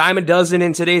they're a dime a dozen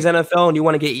in today's NFL and you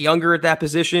want to get younger at that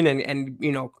position and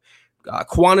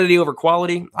quantity over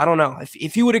quality, I don't know.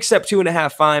 If you would accept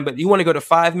 2.5, fine, but you want to go to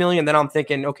 $5 million, then I'm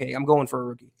thinking, okay, I'm going for a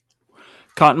rookie.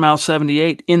 Cottonmouth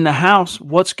 78 in the house.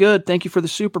 What's good? Thank you for the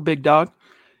super, big dog.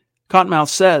 Cottonmouth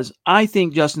says, I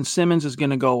think Justin Simmons is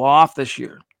going to go off this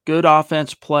year. Good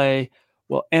offense play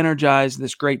will energize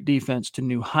this great defense to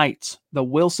new heights. The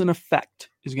Wilson effect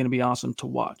is going to be awesome to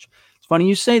watch. As Funny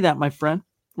you say that, my friend.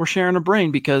 We're sharing a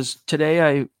brain because today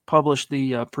I published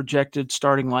the projected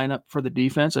starting lineup for the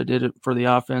defense. I did it for the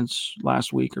offense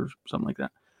last week or something like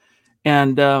that.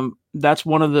 And that's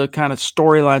one of the kind of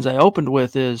storylines I opened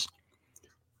with is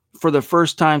for the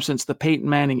first time since the Peyton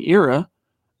Manning era,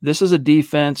 this is a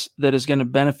defense that is going to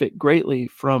benefit greatly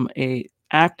from a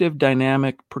active,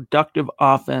 dynamic, productive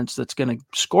offense that's going to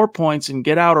score points and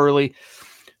get out early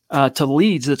to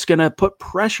leads. That's going to put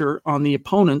pressure on the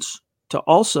opponents to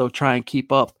also try and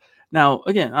keep up. Now,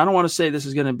 again, I don't want to say this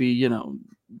is going to be,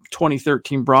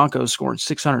 2013 Broncos scoring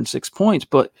 606 points,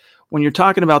 but when you're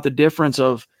talking about the difference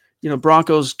of,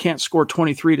 Broncos can't score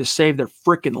 23 to save their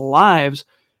freaking lives,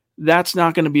 that's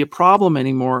not going to be a problem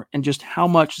anymore. And just how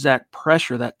much that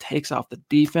pressure that takes off the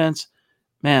defense,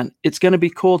 man, it's going to be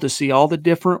cool to see all the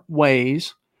different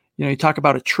ways. You talk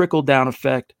about a trickle down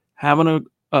effect, having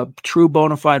a true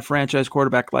bona fide franchise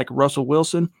quarterback like Russell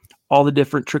Wilson, all the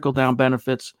different trickle down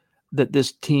benefits that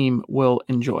this team will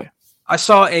enjoy. I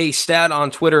saw a stat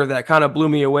on Twitter that kind of blew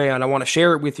me away, and I want to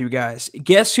share it with you guys.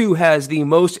 Guess who has the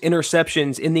most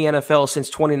interceptions in the NFL since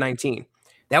 2019?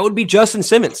 That would be Justin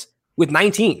Simmons with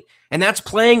 19. And that's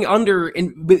playing under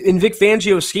in Vic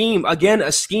Fangio's scheme, again,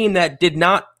 a scheme that did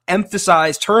not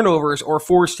emphasize turnovers or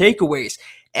force takeaways.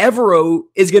 Evero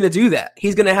is going to do that.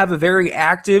 He's going to have a very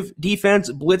active defense,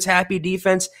 blitz-happy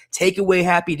defense,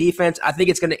 takeaway-happy defense. I think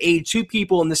it's going to aid two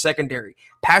people in the secondary,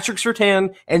 Patrick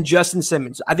Surtain and Justin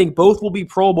Simmons. I think both will be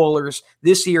Pro Bowlers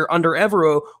this year under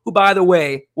Evero, who, by the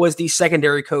way, was the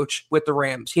secondary coach with the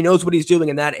Rams. He knows what he's doing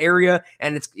in that area,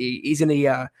 and he's going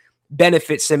to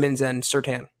benefit Simmons and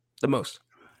Surtain the most.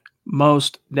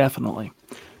 Most definitely.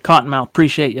 Cottonmouth,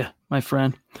 appreciate you, my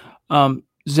friend.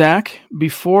 Zach,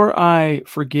 before I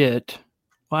forget,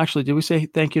 well, actually, did we say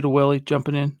thank you to Willie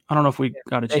jumping in? I don't know if we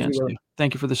got a chance to.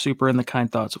 Thank you for the super and the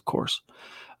kind thoughts, of course.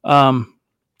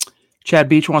 Chad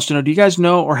Beach wants to know, do you guys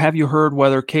know or have you heard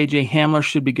whether KJ Hamler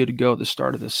should be good to go at the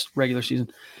start of this regular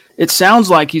season? It sounds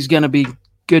like he's going to be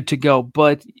good to go,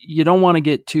 but you don't want to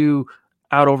get too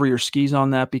out over your skis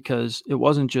on that because it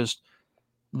wasn't just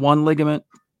one ligament.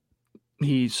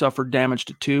 He suffered damage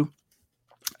to two.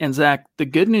 And Zach, the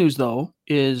good news, though,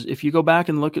 is if you go back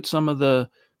and look at some of the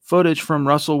footage from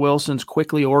Russell Wilson's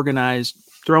quickly organized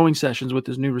throwing sessions with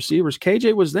his new receivers,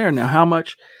 KJ was there. Now, how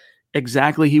much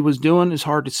exactly he was doing is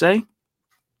hard to say.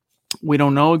 We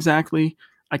don't know exactly.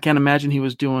 I can't imagine he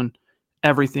was doing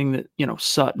everything that,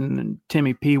 Sutton and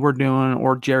Timmy P were doing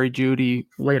or Jerry Jeudy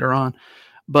later on.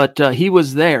 But he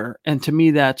was there. And to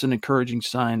me, that's an encouraging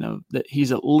sign of that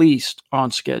he's at least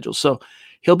on schedule. So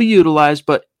he'll be utilized,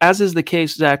 but as is the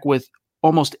case, Zach, with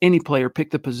almost any player,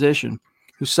 pick the position,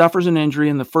 who suffers an injury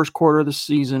in the first quarter of the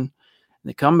season,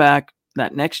 they come back,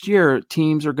 that next year,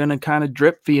 teams are going to kind of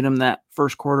drip feed them that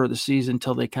first quarter of the season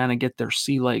until they kind of get their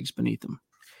sea legs beneath them.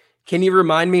 Can you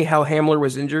remind me how Hamler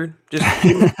was injured? Just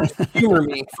humor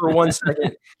me for 1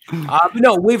 second.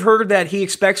 No, we've heard that he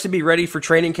expects to be ready for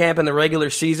training camp in the regular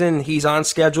season. He's on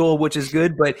schedule, which is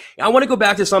good. But I want to go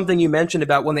back to something you mentioned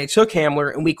about when they took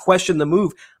Hamler and we questioned the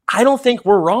move. I don't think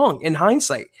we're wrong in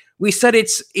hindsight. We said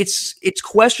it's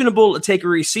questionable to take a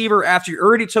receiver after you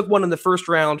already took one in the first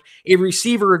round, a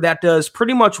receiver that does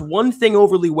pretty much one thing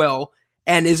overly well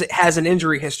and has an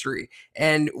injury history.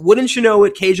 And wouldn't you know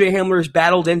it, KJ Hamler has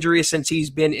battled injuries since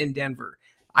he's been in Denver.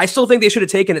 I still think they should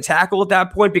have taken a tackle at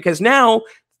that point because now,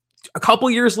 a couple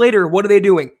years later, what are they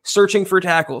doing? Searching for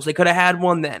tackles. They could have had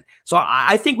one then. So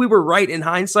I think we were right in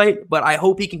hindsight, but I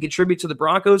hope he can contribute to the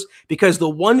Broncos because the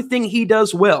one thing he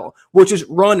does well, which is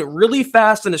run really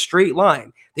fast in a straight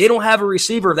line, they don't have a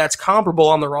receiver that's comparable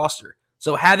on the roster.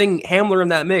 So having Hamler in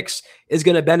that mix is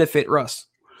going to benefit Russ.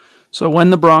 So when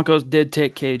the Broncos did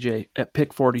take KJ at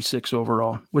pick 46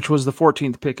 overall, which was the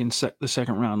 14th pick in the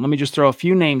second round, let me just throw a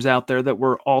few names out there that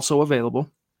were also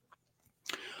available.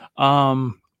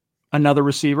 Another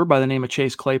receiver by the name of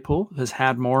Chase Claypool has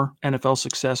had more NFL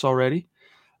success already.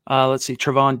 Let's see,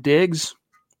 Trevon Diggs.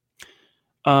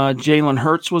 Jalen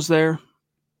Hurts was there.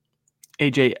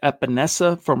 AJ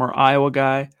Epinesa, former Iowa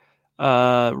guy.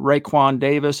 Raekwon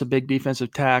Davis, a big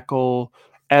defensive tackle.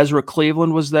 Ezra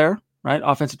Cleveland was there. Right,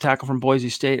 offensive tackle from Boise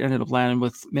State, ended up landing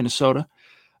with Minnesota.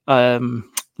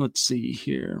 Let's see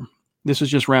here. This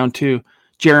was just round 2.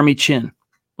 Jeremy Chin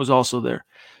was also there.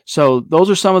 So those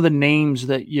are some of the names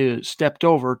that you stepped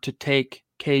over to take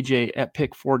KJ at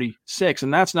pick 46.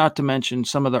 And that's not to mention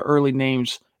some of the early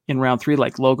names in round 3,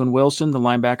 like Logan Wilson, the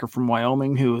linebacker from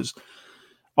Wyoming, who is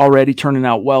already turning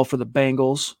out well for the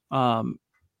Bengals.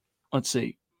 Let's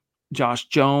see. Josh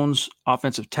Jones,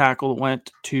 offensive tackle,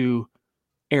 went to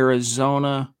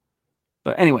Arizona.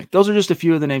 But anyway, those are just a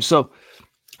few of the names. So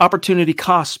Opportunity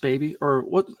costs, baby. Or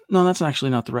what? No, that's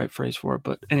actually not the right phrase for it.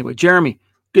 But anyway, Jeremy,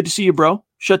 good to see you, bro.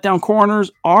 Shutdown corners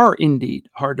are indeed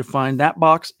hard to find. That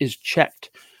box is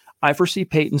checked. I foresee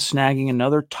Peyton snagging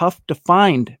another tough to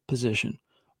find position.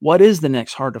 What is the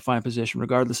next hard to find position,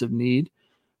 regardless of need?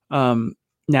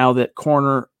 Now that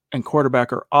corner and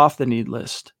quarterback are off the need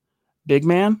list. Big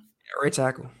man? Yeah, right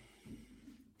tackle.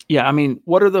 Yeah, I mean,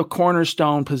 what are the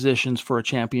cornerstone positions for a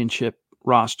championship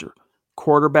roster?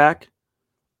 Quarterback,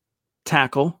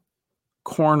 tackle,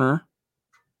 corner,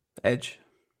 edge.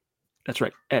 That's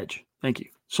right, edge. Thank you.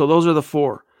 So those are the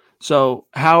four. So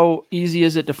how easy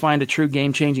is it to find a true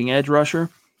game-changing edge rusher?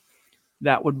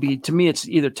 That would be, to me, it's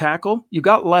either tackle. You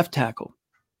got left tackle.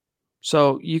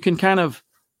 So you can kind of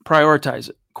prioritize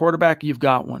it. Quarterback, you've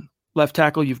got one. Left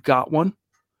tackle, you've got one.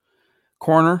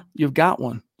 Corner, you've got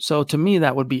one. So to me,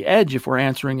 that would be edge if we're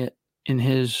answering it in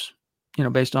his,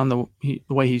 based on the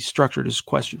way he structured his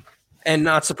question. And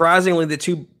not surprisingly, the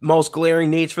two most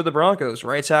glaring needs for the Broncos,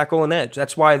 right tackle and edge.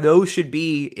 That's why those should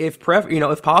be, if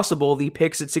possible, the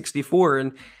picks at 64.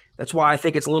 And that's why I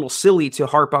think it's a little silly to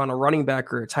harp on a running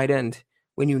back or a tight end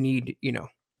when you need,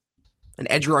 an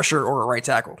edge rusher or a right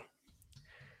tackle.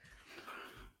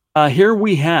 Here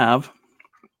we have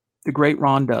the great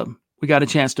Ron Dub. We got a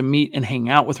chance to meet and hang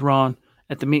out with Ron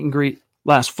at the meet and greet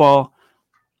last fall.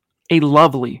 A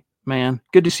lovely man.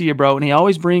 Good to see you, bro. And he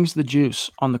always brings the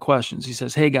juice on the questions. He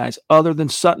says, hey, guys, other than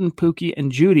Sutton, Pookie,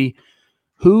 and Judy,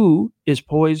 who is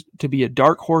poised to be a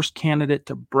dark horse candidate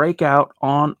to break out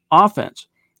on offense?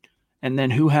 And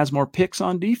then who has more picks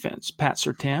on defense, Pat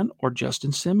Surtain or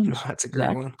Justin Simmons? Oh, that's a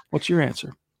great one. What's your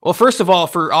answer? Well, first of all,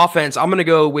 for offense, I'm going to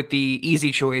go with the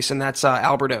easy choice, and that's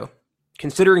Alberto.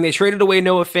 Considering they traded away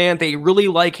Noah Fant, they really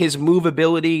like his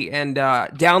movability and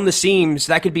down the seams.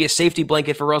 That could be a safety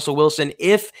blanket for Russell Wilson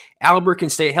if Albert can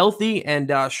stay healthy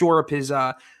and shore up his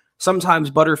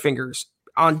sometimes butterfingers.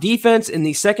 On defense in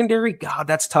the secondary, God,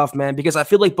 that's tough, man, because I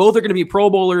feel like both are going to be Pro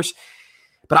Bowlers.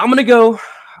 But I'm going to go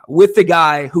with the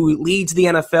guy who leads the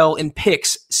NFL in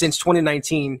picks since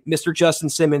 2019, Mr. Justin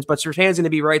Simmons, but Surtain's going to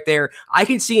be right there. I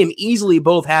can see him easily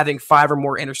both having 5 or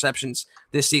more interceptions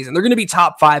this season. They're going to be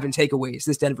top 5 in takeaways,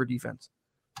 this Denver defense.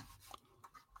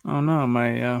 Oh, no,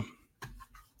 my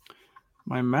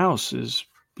mouse is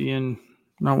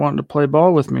not wanting to play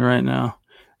ball with me right now.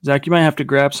 Zach, you might have to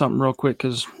grab something real quick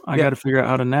because I got to figure out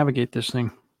how to navigate this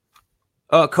thing.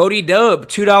 Cody Dub,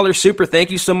 $2 super.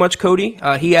 Thank you so much, Cody.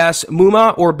 He asks,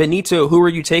 Muma or Benito, who are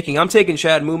you taking? I'm taking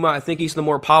Chad Muma. I think he's the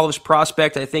more polished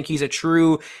prospect. I think he's a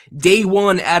true day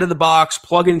one out of the box,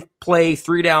 plug and play,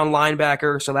 3-down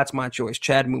linebacker. So that's my choice,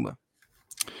 Chad Muma.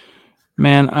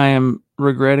 Man, I am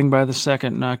regretting by the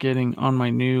second not getting on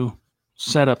my new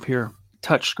setup here,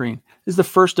 touchscreen. This is the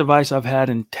first device I've had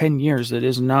in 10 years that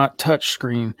is not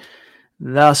touchscreen.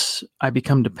 Thus, I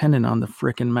become dependent on the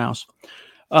frickin' mouse.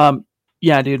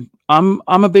 Yeah, dude, I'm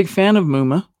a big fan of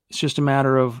Muma. It's just a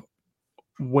matter of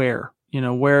where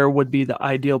would be the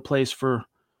ideal place for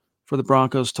the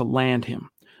Broncos to land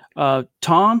him.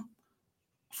 Tom,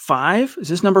 5? Is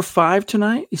this number 5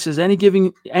 tonight? He says any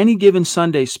given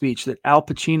Sunday speech that Al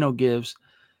Pacino gives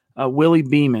Willie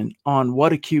Beeman on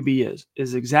what a QB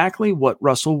is exactly what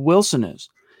Russell Wilson is.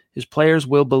 His players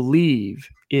will believe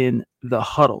in the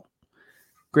huddle.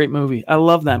 Great movie. I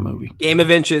love that movie. Game of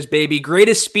Inches, baby.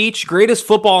 Greatest speech, greatest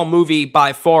football movie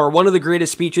by far. One of the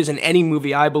greatest speeches in any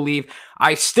movie, I believe.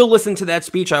 I still listen to that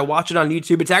speech. I watch it on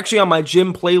YouTube. It's actually on my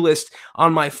gym playlist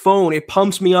on my phone. It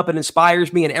pumps me up and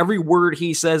inspires me, and every word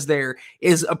he says there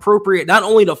is appropriate not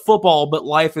only to football, but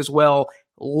life as well.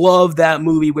 Love that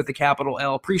movie with the capital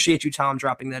L. Appreciate you, Tom,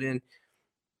 dropping that in.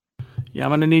 Yeah,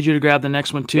 I'm going to need you to grab the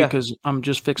next one, too, because I'm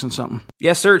just fixing something.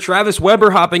 Yes, sir. Travis Weber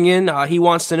hopping in. He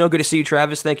wants to know. Good to see you,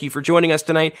 Travis. Thank you for joining us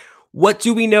tonight. What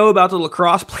do we know about the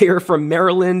lacrosse player from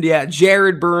Maryland? Yeah,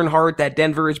 Jared Bernhardt that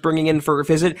Denver is bringing in for a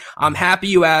visit. I'm happy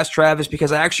you asked, Travis,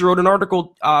 because I actually wrote an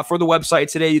article for the website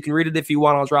today. You can read it if you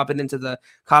want. I'll drop it into the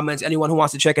comments. Anyone who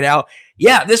wants to check it out.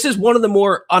 Yeah, this is one of the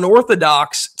more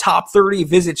unorthodox top 30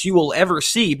 visits you will ever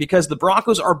see because the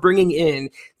Broncos are bringing in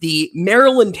the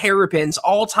Maryland Terrapins,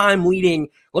 all-time leading,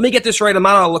 let me get this right, I'm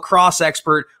not a lacrosse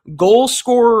expert, goal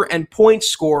scorer and point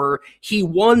scorer. He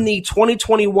won the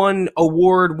 2021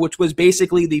 award, which was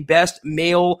basically the best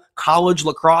male college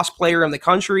lacrosse player in the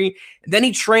country. Then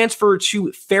he transferred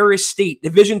to Ferris State,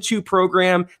 Division II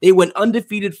program. They went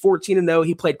undefeated 14-0.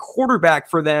 He played quarterback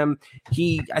for them.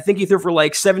 I think he threw for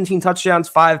like 17 touchdowns,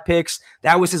 5 picks.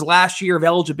 That was his last year of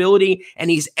eligibility, and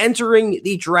he's entering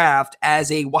the draft as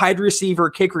a wide receiver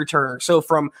kick returner. So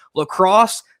from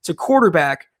lacrosse to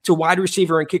quarterback to wide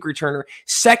receiver and kick returner.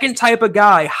 Second type of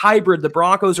guy, hybrid, the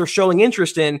Broncos are showing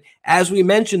interest in. As we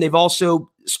mentioned, they've also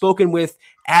spoken with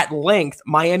at length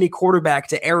Miami quarterback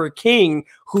to Eric King,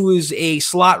 who is a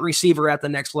slot receiver at the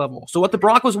next level. So what the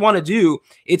Broncos want to do,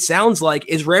 it sounds like,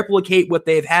 is replicate what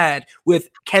they've had with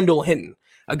Kendall Hinton.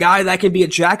 A guy that can be a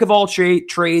jack of all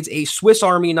trades, a Swiss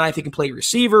Army knife. He can play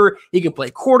receiver. He can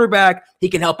play quarterback. He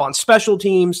can help on special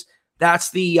teams.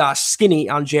 That's the skinny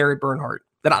on Jared Bernhardt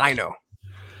that I know.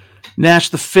 Nash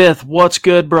the fifth. What's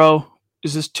good, bro?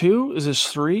 Is this 2? Is this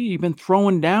 3? You've been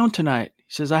throwing down tonight.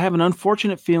 He says, I have an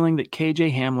unfortunate feeling that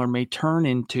KJ Hamler may turn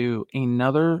into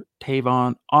another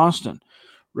Tavon Austin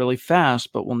really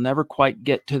fast, but will never quite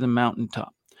get to the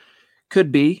mountaintop.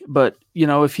 Could be, but,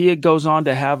 if he goes on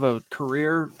to have a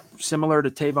career similar to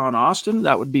Tavon Austin,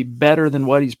 that would be better than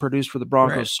what he's produced for the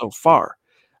Broncos so far.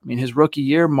 I mean, his rookie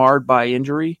year marred by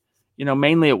injury.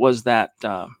 Mainly it was that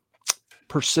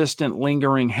persistent,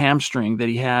 lingering hamstring that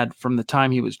he had from the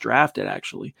time he was drafted,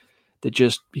 actually. That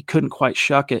he couldn't quite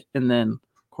shuck it. And then,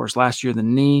 of course, last year, the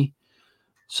knee.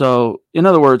 So, in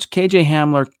other words, KJ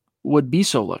Hamler would be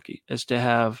so lucky as to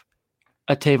have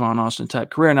a Tavon Austin type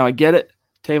career. Now, I get it.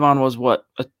 Tavon was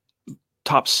a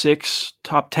top 6,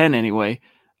 top 10 anyway,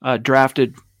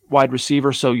 drafted wide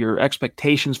receiver. So your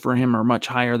expectations for him are much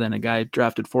higher than a guy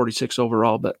drafted 46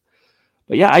 overall. But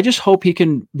yeah, I just hope he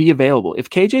can be available. If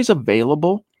KJ's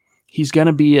available, he's going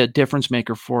to be a difference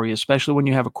maker for you, especially when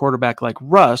you have a quarterback like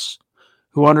Russ,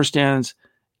 who understands,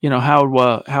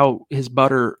 how his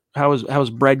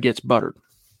bread gets buttered.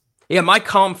 Yeah, my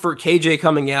comp for KJ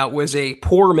coming out was a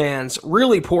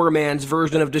really poor man's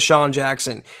version of Deshaun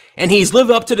Jackson. And he's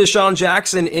lived up to Deshaun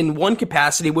Jackson in one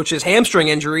capacity, which is hamstring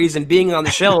injuries and being on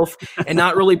the shelf and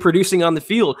not really producing on the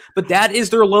field. But that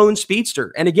is their lone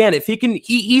speedster. And again, if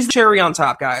he's the cherry on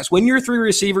top, guys. When your 3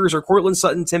 receivers are Courtland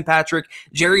Sutton, Tim Patrick,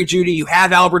 Jerry Jeudy, you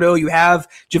have Alberto, you have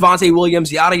Javonte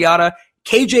Williams, yada, yada.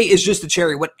 KJ is just a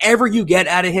cherry. Whatever you get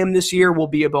out of him this year will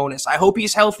be a bonus. I hope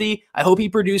he's healthy. I hope he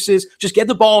produces. Just get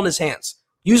the ball in his hands.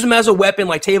 Use him as a weapon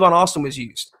like Tavon Austin was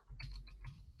used.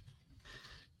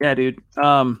 Yeah, dude.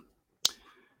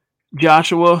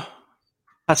 Joshua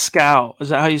Pascal. Is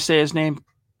that how you say his name?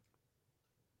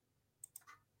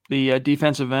 The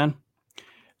defensive end.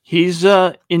 He's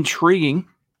intriguing.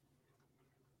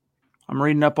 I'm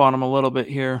reading up on him a little bit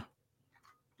here.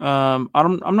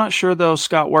 I'm not sure though,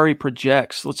 Scott, where he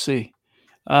projects. Let's see.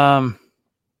 Well,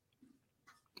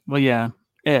 yeah,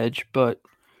 edge, but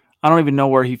I don't even know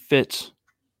where he fits.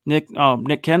 Nick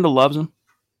Kendall loves him.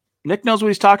 Nick knows what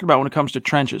he's talking about when it comes to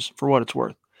trenches, for what it's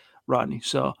worth, Rodney.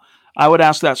 So I would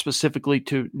ask that specifically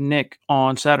to Nick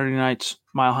on Saturday night's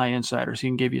Mile High Insiders. He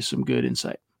can give you some good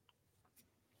insight.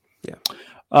 Yeah.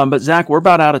 But Zach, we're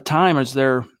about out of time.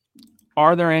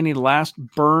 Are there any last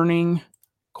burning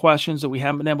questions that we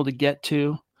haven't been able to get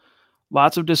to?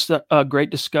 Lots of great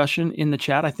discussion in the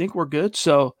chat. I think we're good.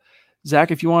 So,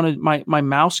 Zach, if you wanted, my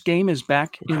mouse game is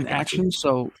back in action.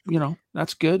 So,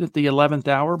 that's good at the 11th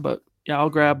hour. But yeah, I'll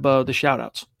grab the shout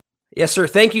outs. Yes, sir.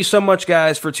 Thank you so much,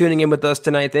 guys, for tuning in with us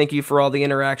tonight. Thank you for all the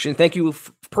interaction. Thank you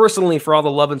personally for all the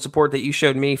love and support that you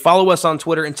showed me. Follow us on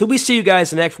Twitter. Until we see you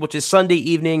guys next, which is Sunday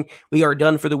evening, we are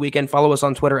done for the weekend. Follow us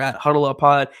on Twitter at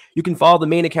HuddleUpPod. You can follow the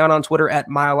main account on Twitter at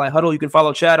MileHighHuddle. You can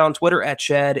follow Chad on Twitter at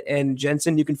Chad and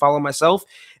Jensen. You can follow myself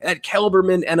at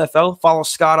Kelberman NFL. Follow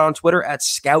Scott on Twitter at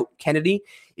Scout Kennedy.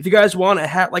 If you guys want a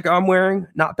hat like I'm wearing,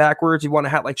 not backwards, you want a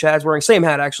hat like Chad's wearing, same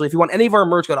hat actually. If you want any of our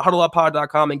merch, go to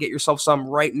huddleuppod.com and get yourself some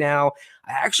right now.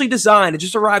 I actually designed, it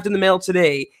just arrived in the mail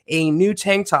today, a new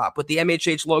tank top with the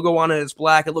MHH logo on it. It's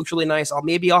black. It looks really nice. I'll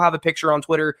have a picture on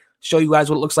Twitter, show you guys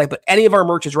what it looks like. But any of our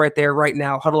merch is right there right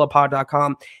now,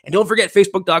 huddleuppod.com. And don't forget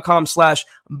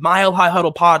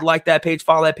facebook.com/milehighhuddlepod. Like that page,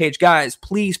 follow that page. Guys,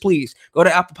 please go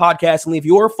to Apple Podcasts and leave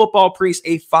your football priest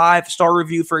a 5-star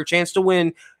review for a chance to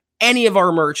win any of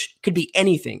our merch. Could be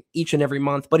anything each and every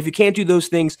month. But if you can't do those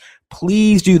things,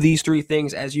 please do these 3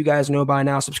 things. As you guys know by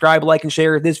now, subscribe, like, and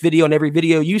share this video and every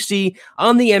video you see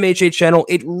on the MHH channel.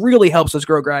 It really helps us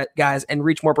grow, guys, and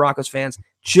reach more Broncos fans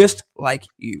just like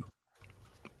you.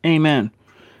 Amen.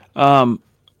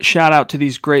 Shout out to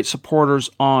these great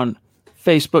supporters on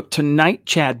Facebook tonight.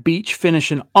 Chad Beach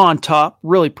finishing on top.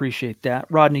 Really appreciate that.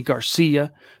 Rodney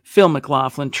Garcia, Phil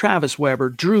McLaughlin, Travis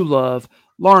Weber, Drew Love,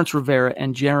 Lawrence Rivera,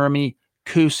 and Jeremy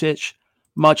Kusich.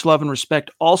 Much love and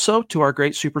respect also to our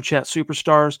great Super Chat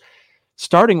superstars,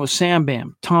 starting with Sam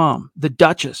Bam, Tom, the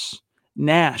Duchess,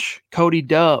 Nash, Cody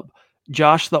Dubb,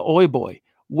 Josh the Oi Boy,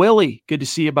 Willie. Good to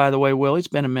see you, by the way, Willie. It's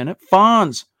been a minute.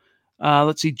 Fonz.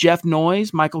 Let's see, Jeff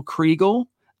Noyes, Michael Kriegel,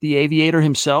 the Aviator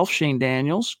himself, Shane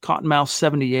Daniels, Cottonmouth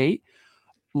 78,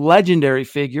 legendary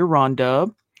figure, Ron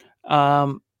Dubb.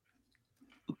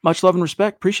 Much love and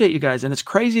respect. Appreciate you guys. And it's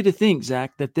crazy to think,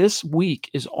 Zach, that this week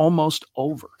is almost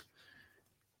over.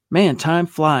 Man, time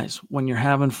flies when you're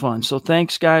having fun. So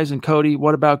thanks, guys. And Cody,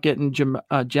 what about getting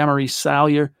Jamari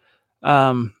Salyer?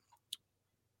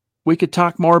 We could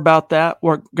talk more about that.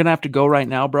 We're going to have to go right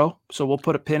now, bro. So we'll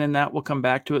put a pin in that. We'll come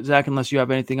back to it. Zach, unless you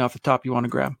have anything off the top you want to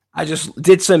grab. I just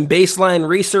did some baseline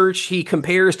research. He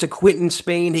compares to Quinton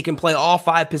Spain. He can play all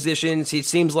 5 positions. He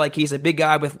seems like he's a big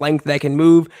guy with length that can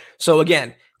move. So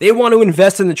again, they want to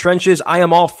invest in the trenches. I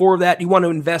am all for that. You want to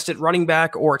invest at running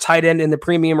back or tight end in the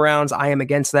premium rounds. I am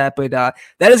against that. But that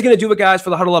is going to do it, guys,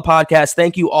 for the Huddle Up Podcast.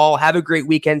 Thank you all. Have a great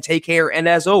weekend. Take care. And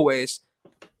as always,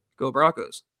 go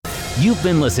Broncos. You've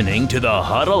been listening to the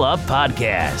Huddle Up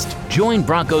Podcast. Join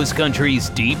Broncos Country's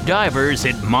deep divers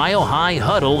at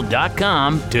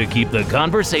milehighhuddle.com to keep the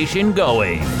conversation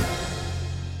going.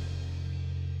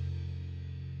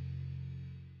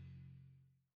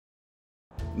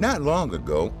 Not long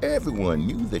ago, everyone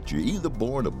knew that you're either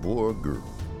born a boy or girl.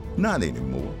 Not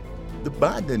anymore. The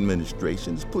Biden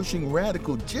administration is pushing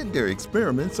radical gender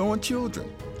experiments on children,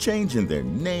 changing their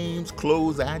names,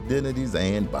 clothes, identities,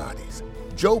 and bodies.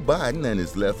 Joe Biden and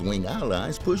his left-wing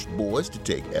allies push boys to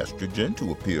take estrogen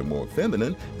to appear more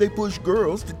feminine. They push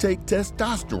girls to take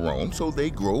testosterone so they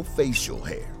grow facial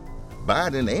hair.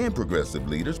 Biden and progressive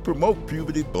leaders promote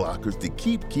puberty blockers to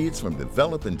keep kids from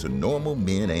developing to normal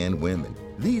men and women.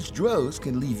 These drugs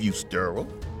can leave you sterile,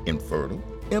 infertile,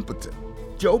 impotent.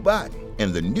 Joe Biden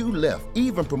and the new left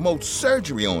even promote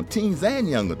surgery on teens and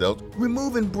young adults,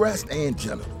 removing breasts and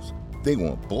genitals. They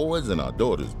want boys in our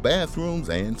daughters' bathrooms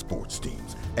and sports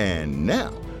teams. And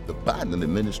now, the Biden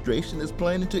administration is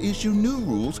planning to issue new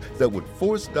rules that would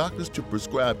force doctors to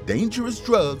prescribe dangerous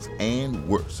drugs and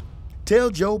worse.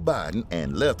 Tell Joe Biden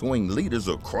and left-wing leaders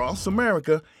across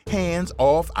America, hands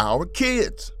off our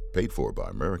kids. Paid for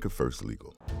by America First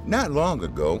Legal. Not long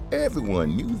ago,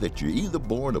 everyone knew that you're either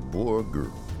born a boy or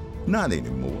girl. Not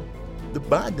anymore. The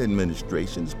Biden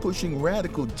administration is pushing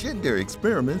radical gender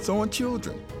experiments on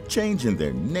children, changing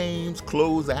their names,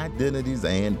 clothes, identities,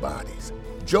 and bodies.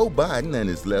 Joe Biden and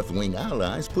his left-wing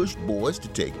allies push boys to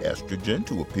take estrogen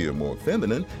to appear more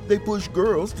feminine. They push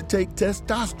girls to take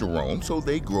testosterone so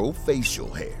they grow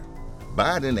facial hair.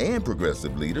 Biden and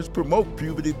progressive leaders promote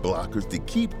puberty blockers to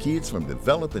keep kids from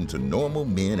developing to normal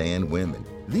men and women.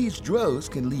 These drugs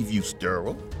can leave you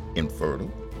sterile,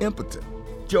 infertile, impotent.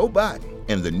 Joe Biden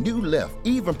and the new left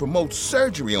even promote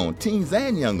surgery on teens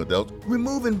and young adults,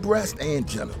 removing breasts and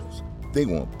genitals. They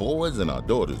want boys in our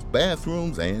daughters'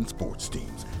 bathrooms and sports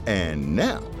teams. And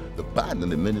now, the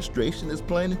Biden administration is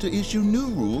planning to issue new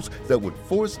rules that would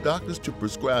force doctors to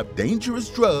prescribe dangerous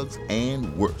drugs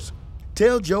and worse.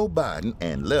 Tell Joe Biden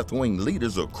and left-wing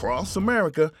leaders across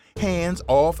America, hands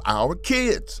off our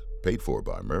kids. Paid for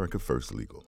by America First Legal.